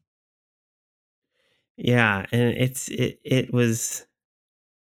 Yeah, and it was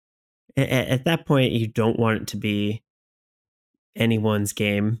at that point, you don't want it to be anyone's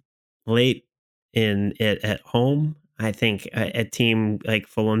game late in it at home. I think a team like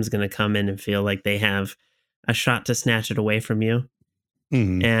Fulham's going to come in and feel like they have a shot to snatch it away from you.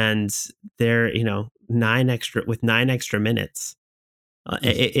 Mm-hmm. And they're, 9 extra minutes.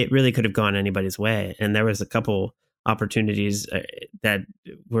 It really could have gone anybody's way. And there was a couple opportunities that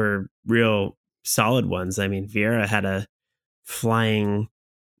were real solid ones. I mean, Vieira had a flying,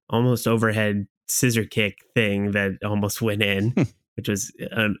 almost overhead scissor kick thing that almost went in, which was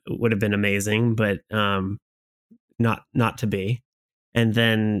would have been amazing, but not to be. And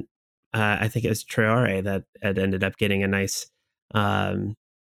then I think it was Traore that had ended up getting a nice run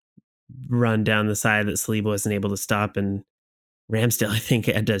down the side that Saliba wasn't able to stop, and Ramsdale, I think,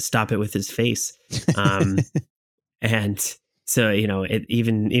 had to stop it with his face. And so, it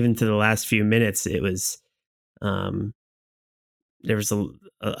even to the last few minutes, it was there was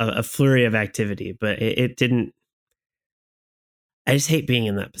a flurry of activity, but it didn't. I just hate being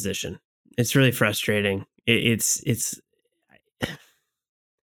in that position. It's really frustrating. It's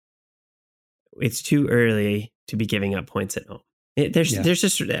too early to be giving up points at home. There's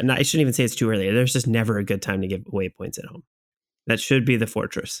just, I shouldn't even say it's too early. There's just never a good time to give away points at home. That should be the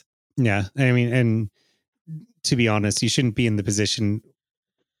fortress. Yeah. I mean, and to be honest, you shouldn't be in the position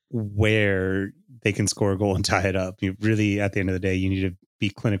where they can score a goal and tie it up. You really, at the end of the day, you need to be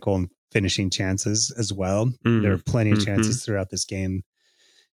clinical in finishing chances as well. There are plenty of chances throughout this game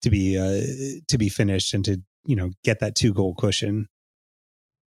to be finished and to, get that 2-goal cushion.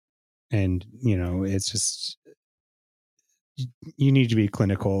 And, it's just, you need to be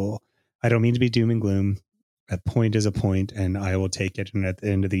clinical. I don't mean to be doom and gloom. A point is a point, and I will take it. And at the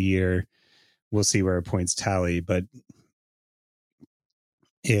end of the year, we'll see where our points tally. But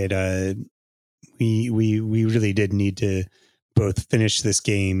we really did need to both finish this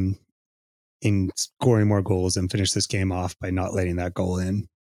game in scoring more goals and finish this game off by not letting that goal in.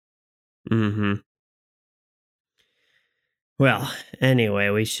 Mm-hmm. Well, anyway,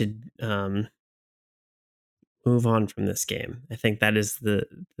 we should move on from this game. I think that is the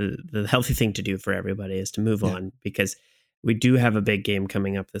healthy thing to do for everybody, is to move on, because we do have a big game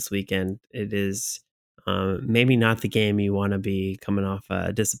coming up this weekend. It is maybe not the game you want to be coming off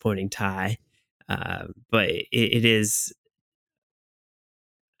a disappointing tie, but it is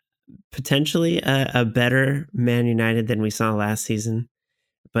potentially a better Man United than we saw last season.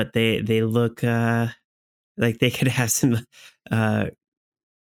 But they look like they could have some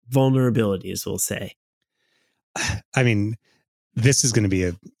vulnerabilities, we'll say. I mean, this is going to be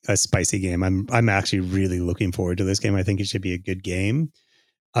a spicy game. I'm actually really looking forward to this game. I think it should be a good game.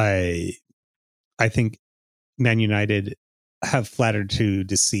 I think Man United have flattered to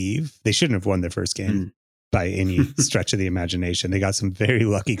deceive. They shouldn't have won their first game by any stretch of the imagination. They got some very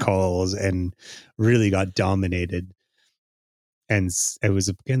lucky calls and really got dominated. And it was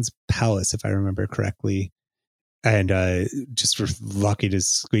against Palace, if I remember correctly. And just were lucky to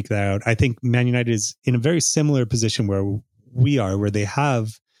squeak that out. I think Man United is in a very similar position where we are, where they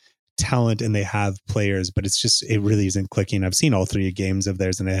have talent and they have players, but it really isn't clicking. I've seen all 3 games of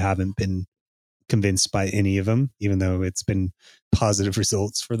theirs and I haven't been convinced by any of them, even though it's been positive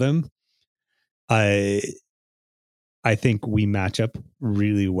results for them. I think we match up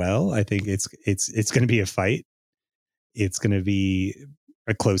really well. I think it's going to be a fight. It's going to be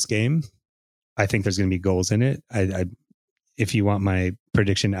a close game. I think there's going to be goals in it. if you want my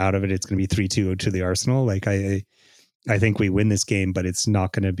prediction out of it, it's going to be 3-2 to the Arsenal. Like I think we win this game, but it's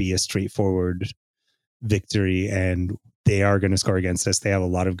not going to be a straightforward victory, and they are going to score against us. They have a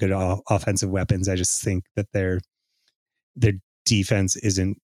lot of good offensive weapons. I just think that their defense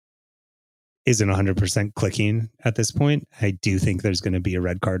isn't 100% clicking at this point. I do think there's going to be a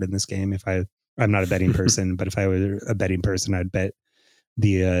red card in this game. I'm not a betting person, but if I were a betting person, I'd bet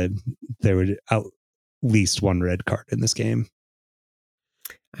there would at least one red card in this game.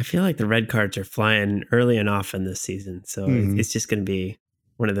 I feel like the red cards are flying early and often this season. So it's just going to be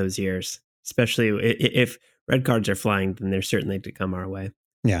one of those years, especially if red cards are flying, then they're certainly to come our way.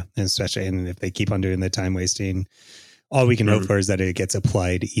 Yeah. And especially, and if they keep on doing the time wasting, all we can hope for is that it gets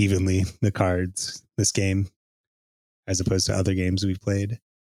applied evenly, the cards, this game, as opposed to other games we've played.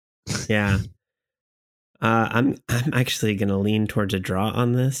 Yeah. I'm actually going to lean towards a draw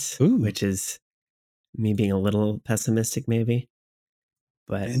on this, which is me being a little pessimistic, maybe.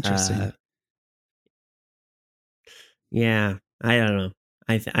 But interesting. Yeah, I don't know.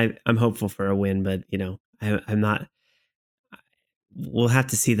 I'm hopeful for a win, but I'm not. We'll have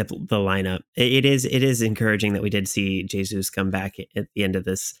to see the lineup. It is encouraging that we did see Jesus come back at the end of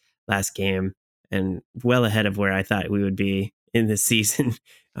this last game, and well ahead of where I thought we would be in this season.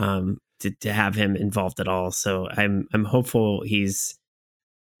 To have him involved at all, so I'm hopeful he's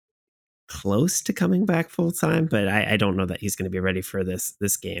close to coming back full time, but I don't know that he's going to be ready for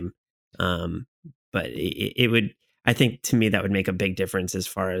this game. But it would, I think, to me, that would make a big difference as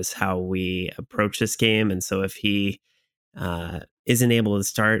far as how we approach this game. And so if he isn't able to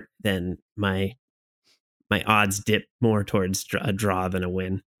start, then my odds dip more towards a draw than a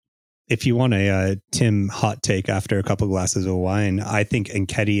win. If you want a Tim hot take after a couple glasses of wine, I think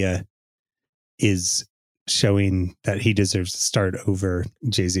Nketiah is showing that he deserves to start over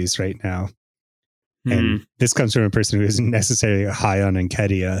Jesus right now. And this comes from a person who isn't necessarily high on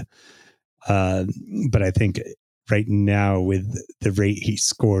Nketiah. But I think right now, with the rate he's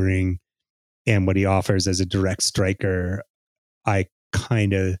scoring and what he offers as a direct striker, I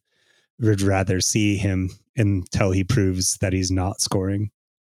kind of would rather see him until he proves that he's not scoring.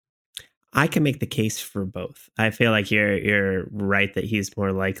 I can make the case for both. I feel like you're right that he's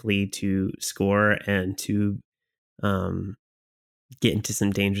more likely to score and to get into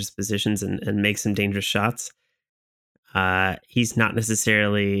some dangerous positions and make some dangerous shots. He's not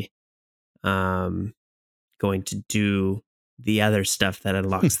necessarily going to do the other stuff that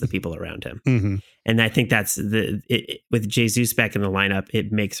unlocks the people around him. Mm-hmm. And I think that's with Jesus back in the lineup,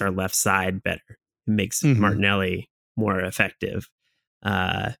 it makes our left side better. It makes Martinelli more effective.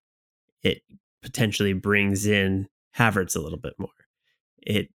 It potentially brings in Havertz a little bit more.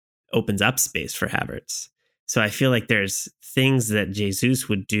 It opens up space for Havertz. So I feel like there's things that Jesus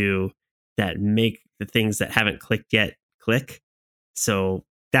would do that make the things that haven't clicked yet click. So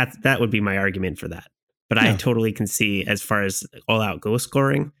that would be my argument for that. But I totally can see, as far as all out goal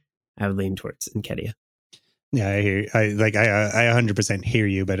scoring, I would lean towards Nketiah. Yeah, I hear. I 100% hear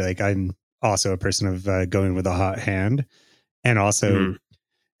you, but like I'm also a person of going with a hot hand, and also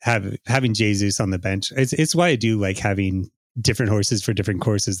having Jesus on the bench. It's why I do like having different horses for different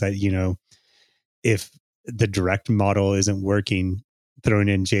courses. That if the direct model isn't working, throwing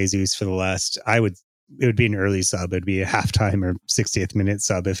in Jesus for the last, it would be an early sub. It'd be a halftime or 60th minute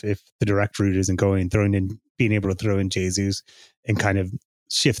sub if the direct route isn't going. Being able to throw in Jesus and kind of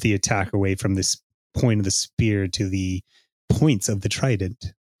shift the attack away from this point of the spear to the points of the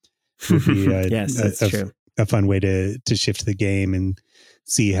trident would be yes, that's true. A fun way to shift the game and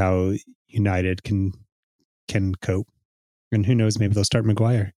see how United can cope. And who knows, maybe they'll start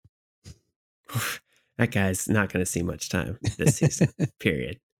Maguire. That guy's not going to see much time this season,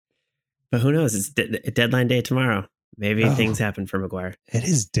 period. But who knows? It's deadline day tomorrow. Maybe things happen for Maguire. It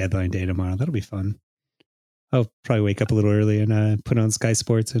is deadline day tomorrow. That'll be fun. I'll probably wake up a little early and put on Sky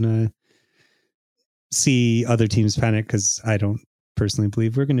Sports and see other teams panic, because I don't personally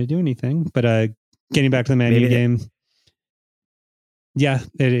believe we're going to do anything. But getting back to the Man U game,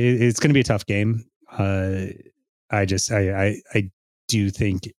 it's going to be a tough game. I do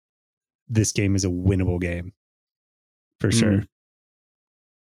think this game is a winnable game for sure.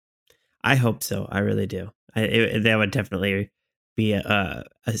 I hope so. I really do. That would definitely be a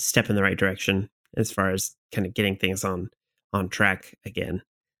step in the right direction as far as kind of getting things on track again.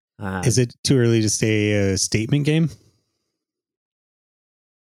 Is it too early to say a statement game?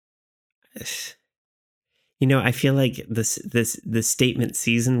 I feel like the statement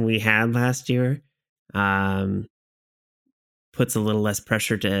season we had last year puts a little less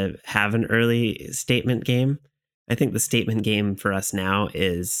pressure to have an early statement game. I think the statement game for us now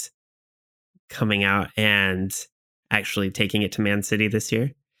is coming out and actually taking it to Man City this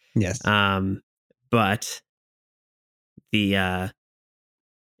year. Yes. But the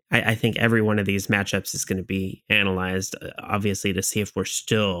I think every one of these matchups is going to be analyzed, obviously, to see if we're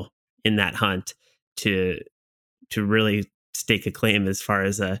still in that hunt to really stake a claim as far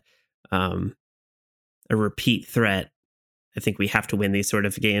as a repeat threat. I think we have to win these sort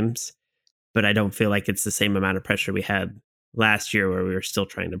of games, but I don't feel like it's the same amount of pressure we had last year where we were still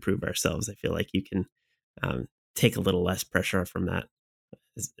trying to prove ourselves. I feel like you can take a little less pressure from that.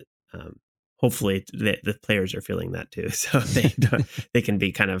 Hopefully the players are feeling that too, so they can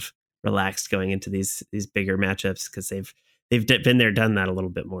be kind of relaxed going into these bigger matchups because they've been there, done that a little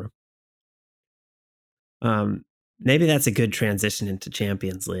bit more. Maybe that's a good transition into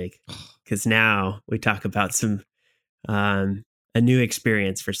Champions League, because now we talk about some a new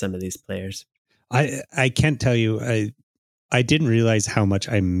experience for some of these players. I can't tell you. I didn't realize how much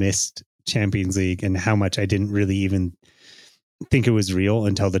I missed Champions League and how much I didn't really even think it was real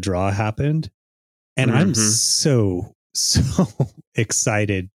until the draw happened. And I'm so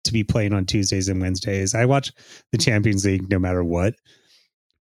excited to be playing on Tuesdays and Wednesdays. I watch the Champions League no matter what,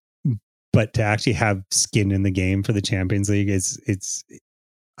 but to actually have skin in the game for the Champions League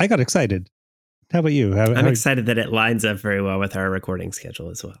I got excited. How about you? I'm excited that it lines up very well with our recording schedule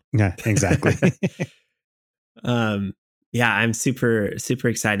as well. Yeah, exactly. Yeah, I'm super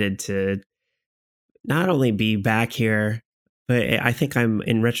excited to not only be back here, but I think I'm,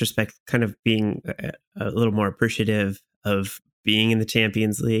 in retrospect, kind of being a little more appreciative of being in the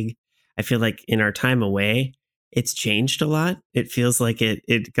Champions League. I feel like in our time away, it's changed a lot. It feels like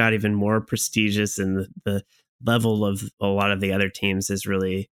it got even more prestigious, and the level of a lot of the other teams has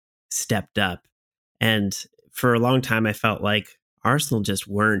really stepped up. And for a long time, I felt like Arsenal just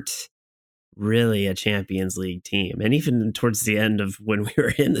weren't really a Champions League team. And even towards the end of when we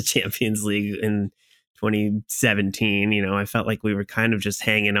were in the Champions League in 2017, I felt like we were kind of just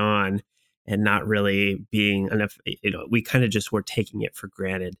hanging on and not really being enough. We kind of just were taking it for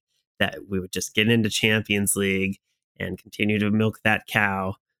granted that we would just get into Champions League and continue to milk that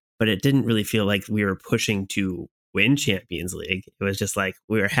cow. But it didn't really feel like we were pushing to win Champions League. It was just like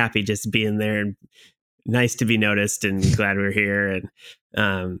we were happy just being there and nice to be noticed and glad we're here.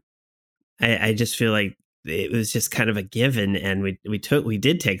 And I just feel like it was just kind of a given, and we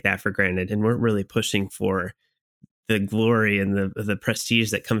did take that for granted and weren't really pushing for the glory and the prestige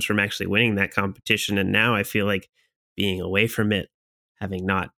that comes from actually winning that competition. And now I feel like being away from it, having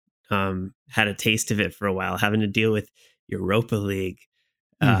not had a taste of it for a while, having to deal with Europa League,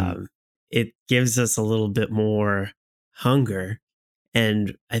 it gives us a little bit more hunger.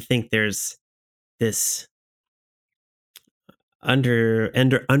 And I think there's this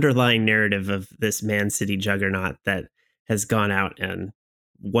underlying narrative of this Man City juggernaut that has gone out and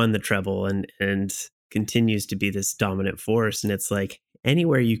won the treble and continues to be this dominant force. And it's like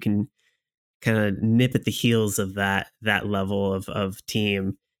anywhere you can kind of nip at the heels of that level of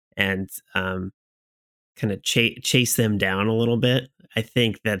team and kind of chase them down a little bit. I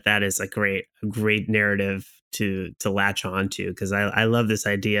think that is a great narrative to latch on to, because I love this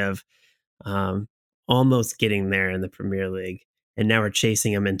idea of almost getting there in the Premier League, and now we're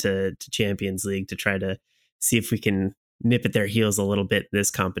chasing them into Champions League to try to see if we can nip at their heels a little bit in this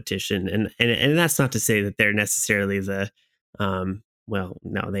competition. And that's not to say that they're necessarily the well,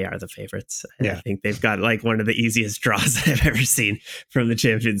 no, they are the favorites. Yeah. I think they've got like one of the easiest draws I've ever seen from the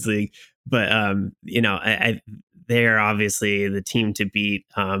Champions League. But they are obviously the team to beat.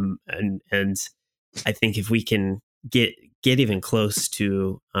 And I think if we can get even close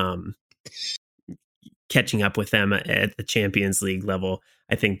to catching up with them at the Champions League level,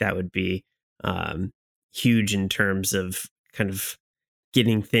 I think that would be huge in terms of kind of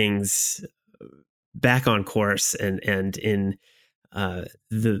getting things back on course and in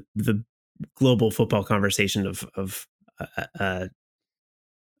the global football conversation of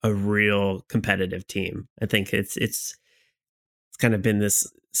a real competitive team. I think it's kind of been this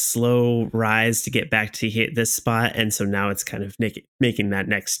slow rise to get back to hit this spot, and so now it's kind of making that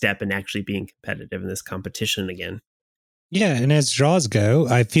next step and actually being competitive in this competition again. Yeah, and as draws go,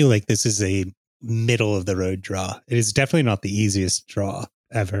 I feel like this is a middle of the road draw. It is definitely not the easiest draw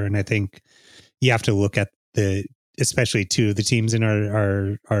ever, and I think you have to look at especially two of the teams in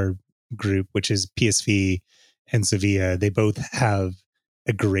our group, which is PSV and Sevilla. They both have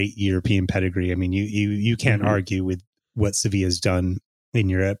a great European pedigree. I mean, you can't argue with what Sevilla's done in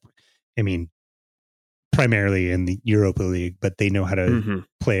Europe. I mean, primarily in the Europa League, but they know how to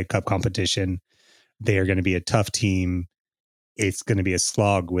play a cup competition. They are going to be a tough team. It's going to be a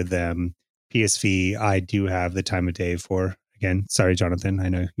slog with them. PSV, I do have the time of day for. Again, sorry, Jonathan. I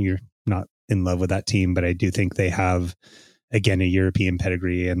know you're not in love with that team, but I do think they have, again, a European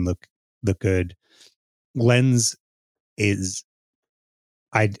pedigree and look good. Lens is,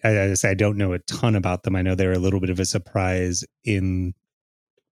 I don't know a ton about them. I know they're a little bit of a surprise in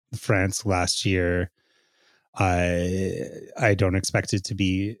France last year. I don't expect it to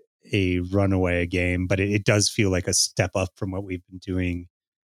be a runaway game, but it does feel like a step up from what we've been doing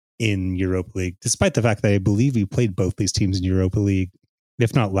in Europa League, despite the fact that I believe we played both these teams in Europa League,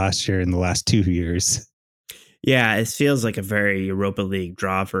 if not last year, in the last 2 years. Yeah, it feels like a very Europa League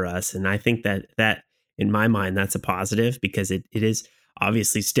draw for us. And I think that in my mind, that's a positive because it is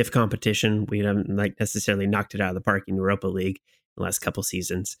obviously stiff competition. We haven't like necessarily knocked it out of the park in Europa League the last couple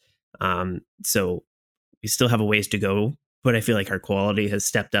seasons. So we still have a ways to go, but I feel like our quality has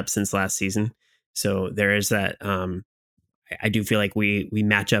stepped up since last season. So there is that. I do feel like we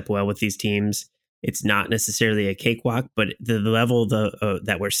match up well with these teams. It's not necessarily a cakewalk, but the level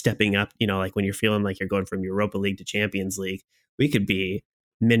that we're stepping up, like when you're feeling like you're going from Europa League to Champions League, we could be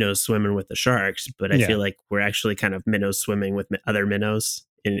minnows swimming with the sharks, but I feel like we're actually kind of minnows swimming with other minnows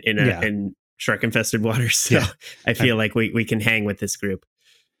in shark infested waters. So I feel like we can hang with this group.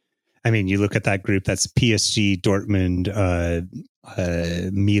 I mean, you look at that group, that's PSG, Dortmund,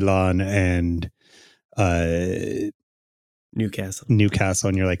 Milan, and Newcastle,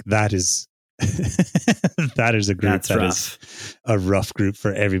 and you're like, that is that is a group that is a rough group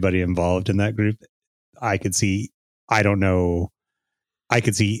for everybody involved in that group. I could see any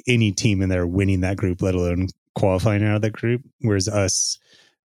team in there winning that group, let alone qualifying out of that group. Whereas us,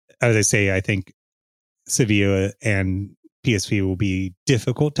 as I say, I think Sevilla and PSV will be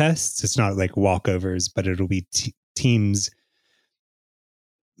difficult tests. It's not like walkovers, but it'll be teams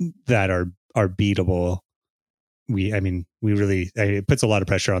that are beatable. It puts a lot of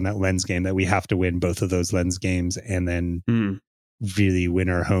pressure on that Lens game that we have to win both of those Lens games and then really win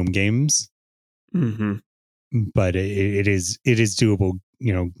our home games. Mm-hmm. But it is doable.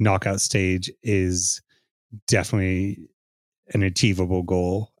 Knockout stage is definitely an achievable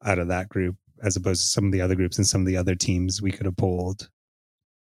goal out of that group, as opposed to some of the other groups and some of the other teams we could have pulled.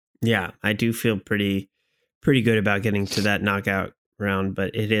 Yeah, I do feel pretty good about getting to that knockout round,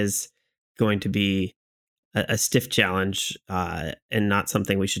 but it is going to be a stiff challenge and not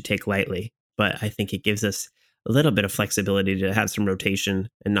something we should take lightly. But I think it gives us a little bit of flexibility to have some rotation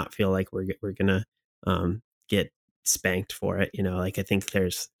and not feel like we're gonna get spanked for it. Like I think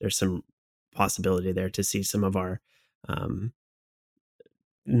there's some possibility there to see some of our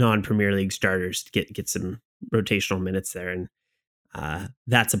non-Premier League starters get some rotational minutes there, and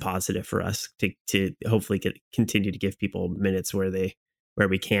that's a positive for us to hopefully continue to give people minutes where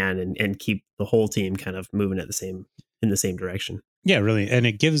we can and keep the whole team kind of moving in the same direction. Yeah, really. And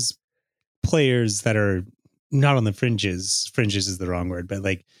it gives players that are not on the fringes is the wrong word, but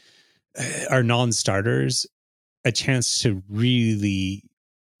like our non-starters a chance to really,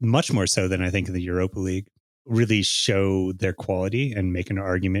 much more so than I think in the Europa League, really show their quality and make an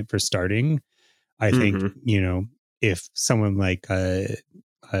argument for starting. I think, if someone like why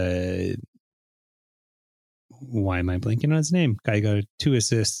am I blanking on his name? Guy got 2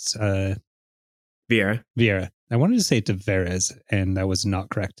 assists. Vieira. I wanted to say Tavares, and that was not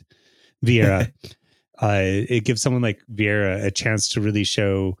correct. Vieira. It gives someone like Vieira a chance to really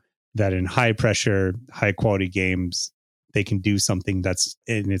show that in high pressure, high quality games, they can do something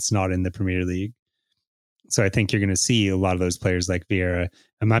and it's not in the Premier League. So I think you're going to see a lot of those players like Vieira.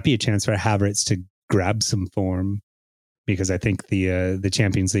 It might be a chance for Havertz to grab some form, because I think the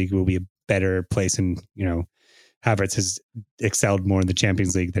Champions League will be a better place, and Havertz has excelled more in the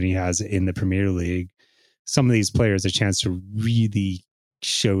Champions League than he has in the Premier League. Some of these players a chance to really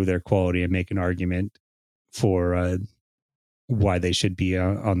show their quality and make an argument for why they should be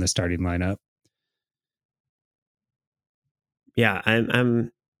on the starting lineup. Yeah,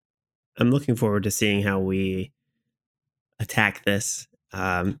 I'm looking forward to seeing how we attack this.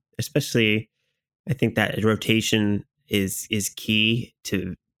 Especially, I think that rotation is key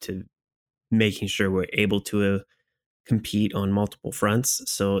to making sure we're able to compete on multiple fronts.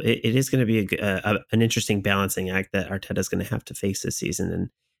 So it is going to be an interesting balancing act that Arteta is going to have to face this season, and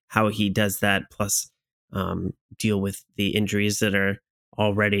how he does that, plus deal with the injuries that are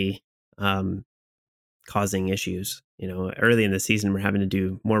already causing issues. Early in the season, we're having to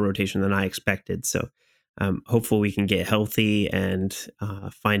do more rotation than I expected. So hopefully we can get healthy and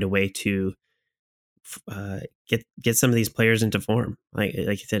find a way to get some of these players into form. Like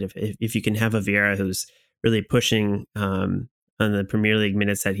you said, if you can have a Vieira who's really pushing on the Premier League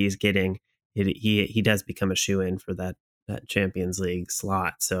minutes that he's getting, he does become a shoe-in for that Champions League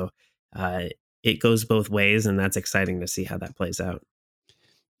slot. So it goes both ways, and that's exciting to see how that plays out.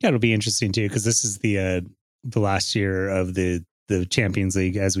 Yeah, it'll be interesting too, because this is the last year of the Champions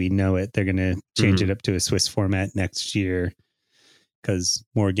League as we know it. They're going to change it up to a Swiss format next year because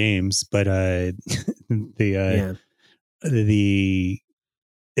more games. But the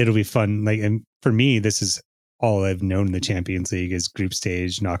it'll be fun. Like, and for me, this is all I've known in the Champions League is group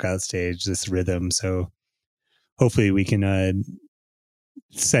stage, knockout stage, this rhythm. So hopefully we can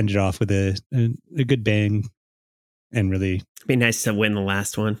send it off with a good bang and really It'd be nice to win the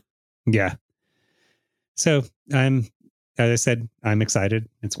last one. Yeah. So as I said, I'm excited.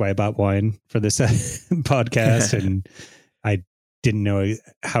 It's why I bought wine for this podcast. And I didn't know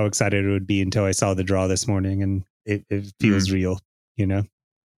how excited it would be until I saw the draw this morning, and it feels real, you know?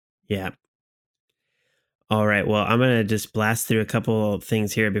 Yeah. All right. Well, I'm going to just blast through a couple of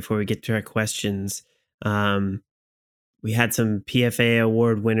things here before we get to our questions. We had some PFA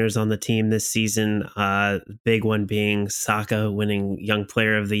award winners on the team this season. Big one being Saka winning Young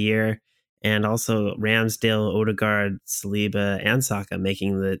Player of the Year, and also Ramsdale, Odegaard, Saliba, and Saka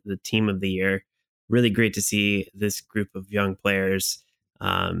making the Team of the Year. Really great to see this group of young players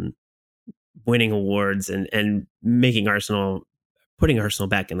winning awards and making putting Arsenal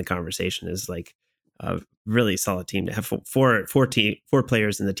back in the conversation is like a really solid team. To have four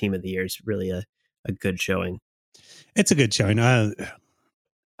players in the Team of the Year is really a good showing. It's a good showing. I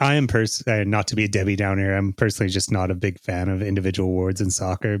am not to be a Debbie Downer. I'm personally just not a big fan of individual awards in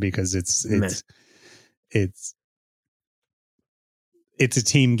soccer because it's a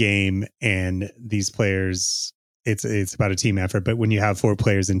team game, and these players, it's about a team effort. But when you have 4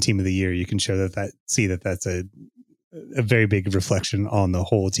 players in Team of the Year, you can show that's a very big reflection on the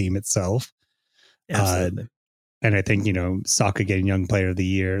whole team itself. Absolutely. And I think, Saka getting Young Player of the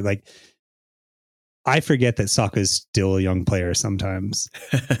Year, like, I forget that Saka is still a young player sometimes,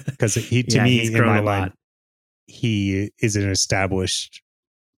 because to me, in my mind, he is an established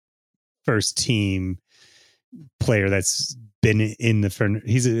first team player that's been in the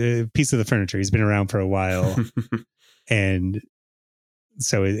he's a piece of the furniture. He's been around for a while. And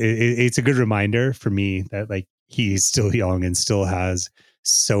so it's a good reminder for me that, like, he's still young and still has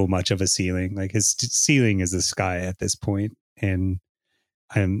so much of a ceiling. Like, his ceiling is the sky at this point. And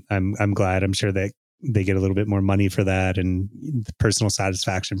I'm glad. I'm sure that they get a little bit more money for that and the personal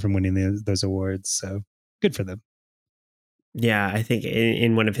satisfaction from winning those awards. So good for them. Yeah, I think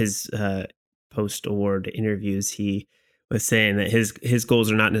in one of his post-award interviews, he was saying that his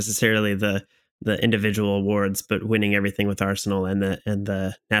goals are not necessarily the individual awards, but winning everything with Arsenal and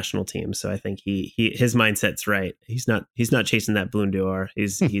the national team. So I think his mindset's right. He's not chasing that Ballon d'Or.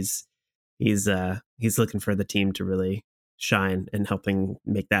 He's looking for the team to really shine and helping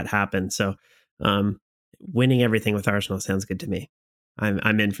make that happen. So winning everything with Arsenal sounds good to me.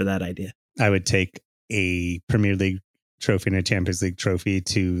 I'm in for that idea. I would take a Premier League trophy and a Champions League trophy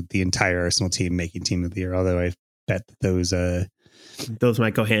to the entire Arsenal team making Team of the Year. Although I bet that those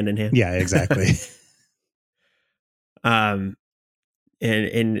might go hand in hand. Yeah, exactly. And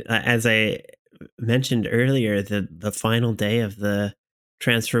as I mentioned earlier, the final day of the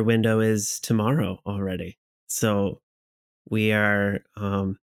transfer window is tomorrow already. So we are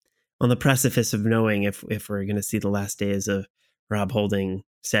on the precipice of knowing if we're going to see the last days of Rob Holding,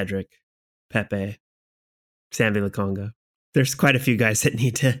 Cedric, Pepe, Sambi Lokonga. There's quite a few guys that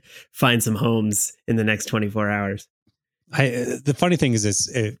need to find some homes in the next 24 hours. The funny thing is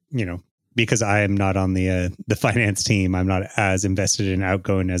because I am not on the finance team, I'm not as invested in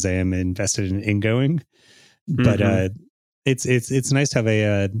outgoing as I am invested in ingoing. But it's nice to have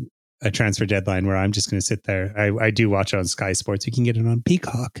a transfer deadline where I'm just going to sit there. I do watch it on Sky Sports. You can get it on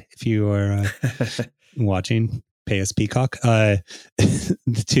Peacock if you are watching. Pay us Peacock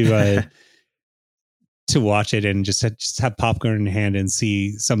to watch it and just have popcorn in hand and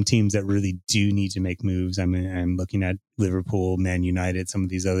see some teams that really do need to make moves. I mean, I'm looking at Liverpool, Man United, some of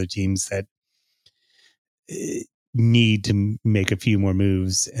these other teams that need to make a few more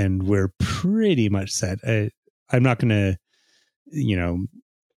moves, and we're pretty much set. I'm not going to,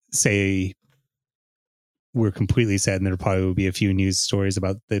 say we're completely set, and there probably will be a few news stories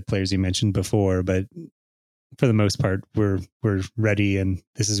about the players you mentioned before, but for the most part, we're ready, and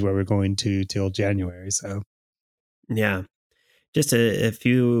this is where we're going to till January. So, yeah, just a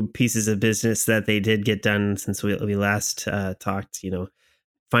few pieces of business that they did get done since we last talked.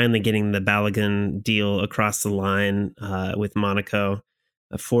 Finally getting the Balogun deal across the line with Monaco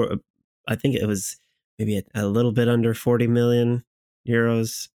for, I think it was maybe a little bit under 40 million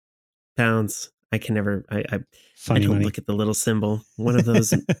euros, pounds. I can never. I don't money. Look at the little symbol, one of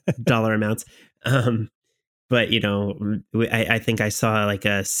those dollar amounts. But I think I saw like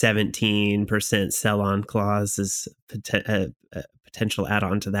a 17% sell-on clause as potential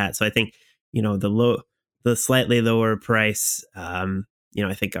add-on to that. So I think, the slightly lower price, I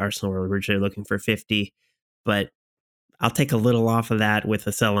think Arsenal were originally looking for 50, but I'll take a little off of that with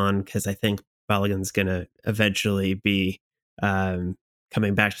a sell on, because I think Balogun's going to eventually be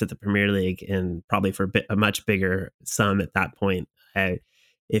coming back to the Premier League, and probably for a much bigger sum at that point.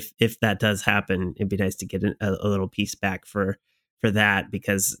 If that does happen, it'd be nice to get a little piece back for that,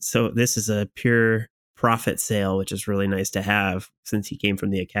 because this is a pure profit sale, which is really nice to have since he came from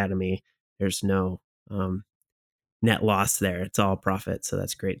the academy. There's no net loss there; it's all profit, so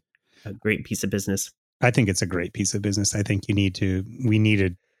that's great. A great piece of business. I think it's a great piece of business. I think we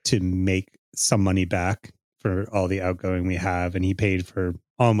needed to make some money back for all the outgoing we have. And he paid for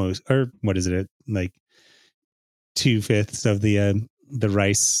almost, or what is it? Like 2/5 of the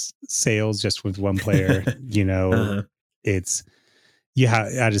Rice sales just with one player. Uh-huh. It's,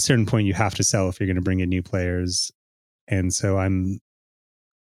 at a certain point you have to sell if you're going to bring in new players. And so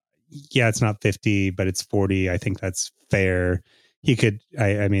it's not 50, but it's 40. I think that's fair. He could,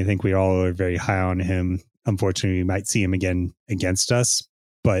 I mean, I think we all are very high on him. Unfortunately, we might see him again against us,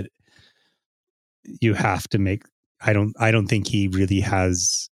 but you have to make, I don't think he really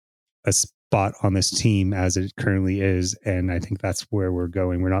has a spot on this team as it currently is. And I think that's where we're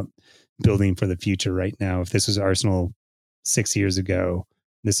going. We're not building for the future right now. If this was Arsenal 6 years ago,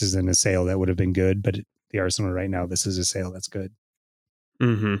 this isn't a sale that would have been good, but the Arsenal right now, this is a sale that's good.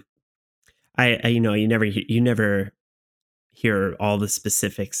 Mm-hmm. You never hear all the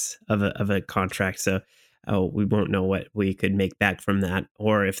specifics of a contract, so we won't know what we could make back from that,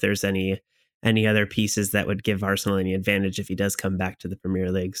 or if there's any other pieces that would give Arsenal any advantage if he does come back to the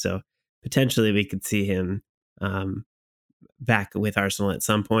Premier League. So potentially we could see him back with Arsenal at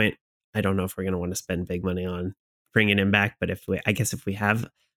some point. I don't know if we're going to want to spend big money on bringing him back, but if we have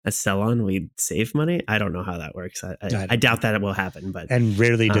a sell on, we'd save money. I don't know how that works. I doubt that it will happen, but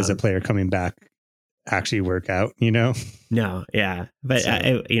rarely does a player coming back actually work out, No, yeah, but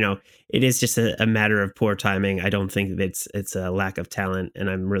so, it is just a matter of poor timing. I don't think that it's a lack of talent, and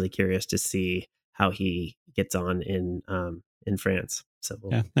I'm really curious to see how he gets on in France. So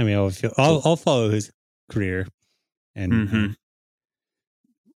I mean, I'll follow his career and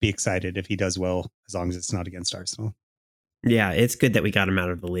be excited if he does well, as long as it's not against Arsenal. Yeah, it's good that we got him out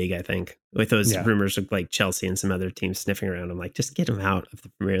of the league, I think. With those rumors of like Chelsea and some other teams sniffing around, I'm like, just get him out of the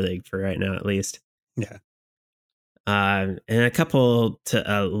Premier League for right now, at least. Yeah. And a couple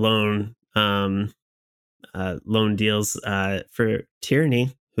to loan deals for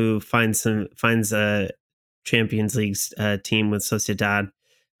Tierney, who finds a Champions League team with Sociedad.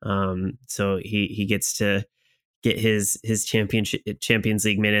 So he gets to get his Champions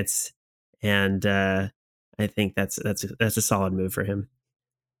League minutes, and I think that's a solid move for him.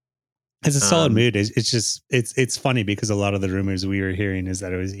 It's a solid move. It's funny because a lot of the rumors we were hearing is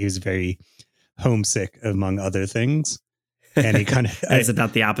that he was very homesick, among other things, and he kind of it's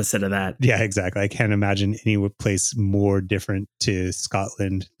about the opposite of that. Yeah, exactly. I can't imagine any place more different to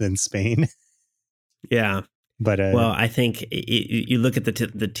Scotland than Spain. Yeah. But I think you look at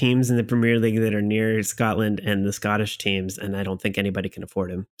the teams in the Premier League that are near Scotland and the Scottish teams, and I don't think anybody can afford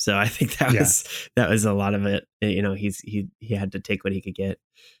him. So I think that was a lot of it. He had to take what he could get.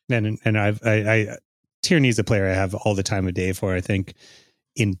 And Tierney's a player I have all the time of day for. I think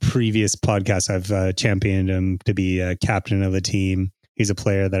in previous podcasts I've championed him to be a captain of the team. He's a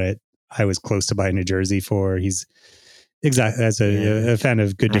player that I was close to buying a jersey for. He's exactly as a fan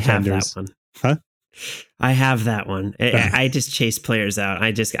of good defenders. I have that one. Huh? I have that one. I just chase players out.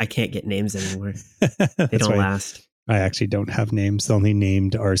 I can't get names anymore. They don't last. I actually don't have names. The only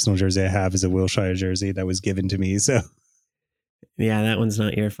named Arsenal jersey I have is a Wilshere jersey that was given to me. So yeah, that one's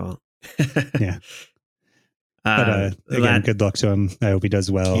not your fault. Yeah. But again, good luck to him. I hope he does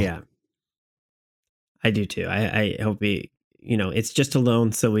well. Yeah, I do too. I hope it's just a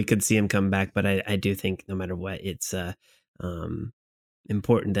loan, so we could see him come back. But I do think no matter what, it's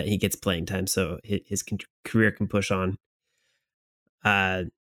important that he gets playing time so his career can push on.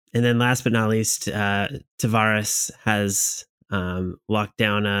 And then last but not least, Tavares has locked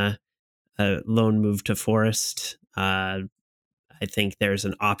down a loan move to Forest. I think there's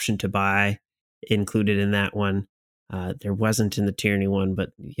an option to buy included in that one. There wasn't in the Tierney one,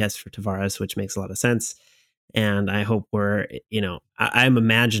 but yes, for Tavares, which makes a lot of sense. And I hope I'm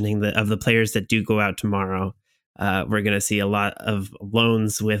imagining that of the players that do go out tomorrow, we're going to see a lot of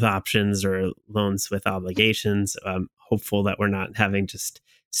loans with options or loans with obligations. I'm hopeful that we're not having just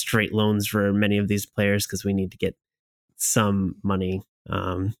straight loans for many of these players, because we need to get some money.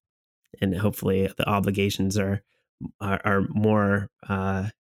 And hopefully the obligations are more,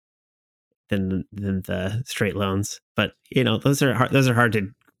 than the straight loans. But those are hard to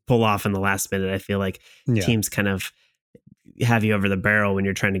pull off in the last minute. I feel like teams kind of have you over the barrel when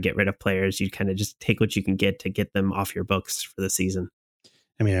you're trying to get rid of players. You kind of just take what you can get to get them off your books for the season.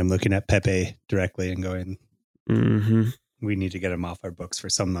 I mean, I'm looking at Pepe directly and going, we need to get him off our books for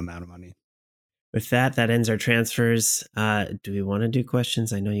some amount of money. With that ends our transfers. Do we want to do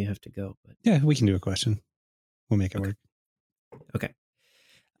questions? I know you have to go. But yeah, we can do a question. We'll make it work. Okay.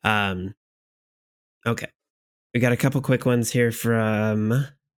 Okay. We got a couple quick ones here from...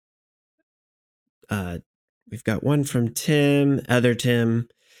 we've got one from other Tim.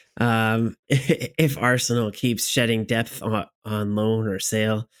 If Arsenal keeps shedding depth on loan or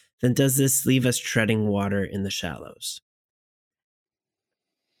sale, then does this leave us treading water in the shallows?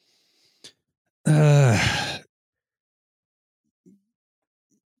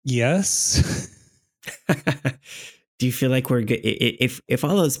 Yes. Do you feel like we're good if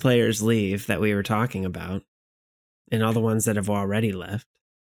all those players leave that we were talking about, and all the ones that have already left?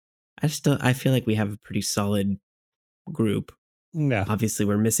 I feel like we have a pretty solid group. Yeah. Obviously,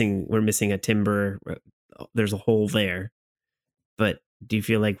 we're missing a Timber. There's a hole there, but do you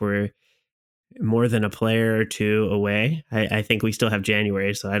feel like we're more than a player or two away? I think we still have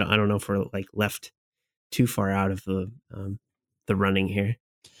January, so I don't know if we're like left too far out of the running here.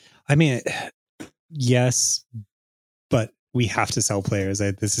 I mean, yes, but we have to sell players.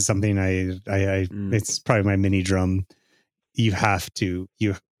 This is something it's probably my mini drum. You have to,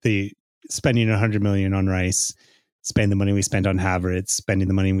 spending 100 million on Rice, spend the money we spent on Havertz, spending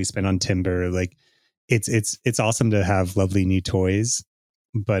the money we spent on Timber. Like it's awesome to have lovely new toys.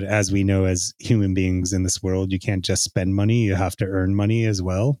 But as we know, as human beings in this world, you can't just spend money. You have to earn money as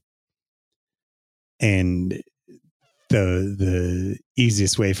well. And the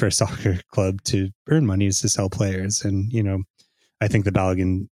easiest way for a soccer club to earn money is to sell players. And, I think the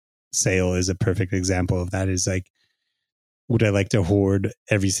Balogun sale is a perfect example of that. Is like, would I like to hoard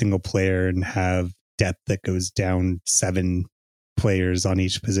every single player and have depth that goes down 7 players on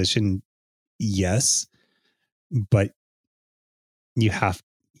each position? Yes. But you have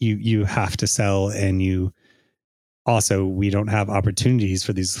to sell, and we don't have opportunities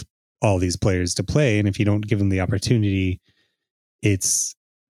for all these players to play. And if you don't give them the opportunity, it's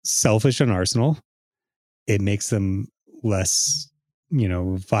selfish on Arsenal. It makes them less,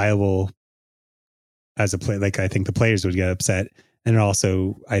 viable as a player. Like, I think the players would get upset. And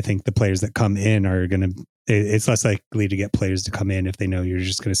also I think the players that come in it's less likely to get players to come in if they know you're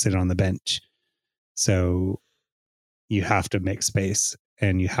just going to sit on the bench. So you have to make space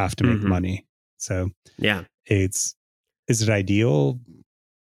and you have to make money. So yeah, is it ideal?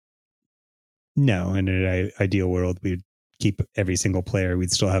 No. In an ideal world, we'd keep every single player.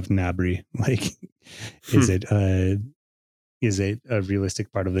 We'd still have Gnabry. Like, is it a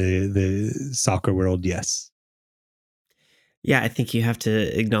realistic part of the soccer world? Yes. Yeah, I think you have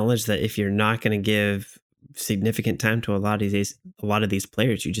to acknowledge that if you're not going to give significant time to a lot of these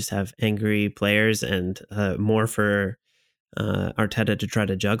players, you just have angry players and more for Arteta to try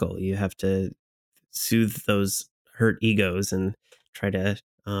to juggle. You have to soothe those hurt egos and try to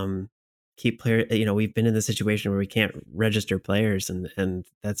keep players. We've been in the situation where we can't register players, and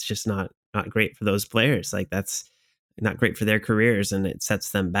that's just not great for those players. Like, that's not great for their careers, and it sets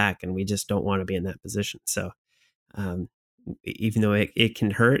them back. And we just don't want to be in that position. So even though it can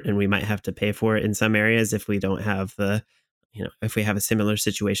hurt, and we might have to pay for it in some areas if we don't have if we have a similar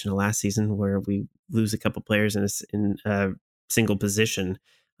situation to last season where we lose a couple players in a single position,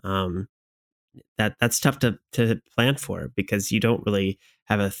 that's tough to plan for, because you don't really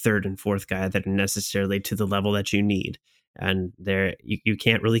have a third and fourth guy that are necessarily to the level that you need, and you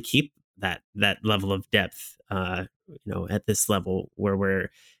can't really keep that level of depth at this level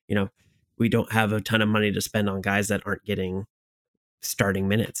where we don't have a ton of money to spend on guys that aren't getting starting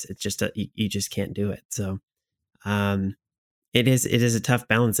minutes. It's just you just can't do it. So it is a tough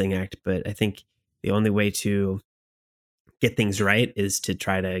balancing act, but I think the only way to get things right is to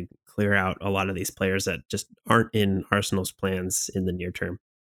try to clear out a lot of these players that just aren't in Arsenal's plans in the near term.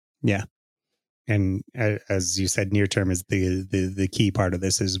 Yeah. And as you said, near term is the key part of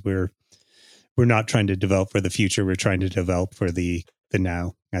this. Is we're not trying to develop for the future. We're trying to develop for the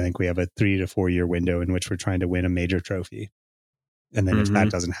now. I think we have a 3 to 4 year window in which we're trying to win a major trophy. And then if that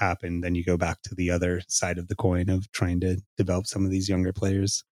doesn't happen, then you go back to the other side of the coin of trying to develop some of these younger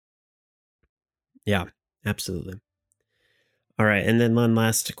players. Yeah, absolutely. All right. And then one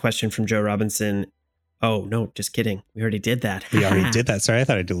last question from Joe Robinson. Oh, no, just kidding. We already did that. We already did that. Sorry, I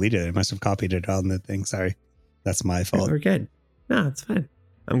thought I deleted it. I must have copied it on the thing. Sorry. That's my fault. We're good. No, it's fine.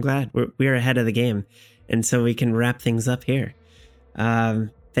 I'm glad. We're ahead of the game. And so we can wrap things up here.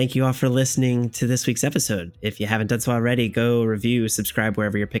 thank you all for listening to this week's episode. If you haven't done so already, go review, subscribe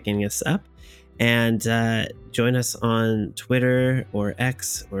wherever you're picking us up, and join us on Twitter or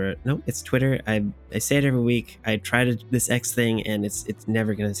X, or no, it's Twitter. I say it every week. I try to this X thing, and it's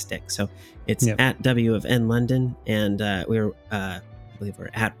never going to stick. So it's at W of N London, and we're I believe we're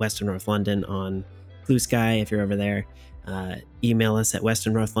at Western North London on Blue Sky. If you're over there, email us at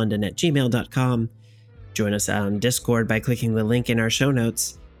westernnorthlondon@gmail.com. Join us on Discord by clicking the link in our show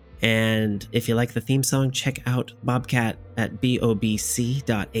notes. And if you like the theme song, check out Bobcat at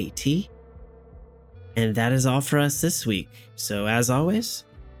bobc.at. And that is all for us this week. So as always,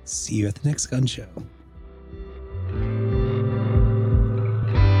 see you at the next gun show.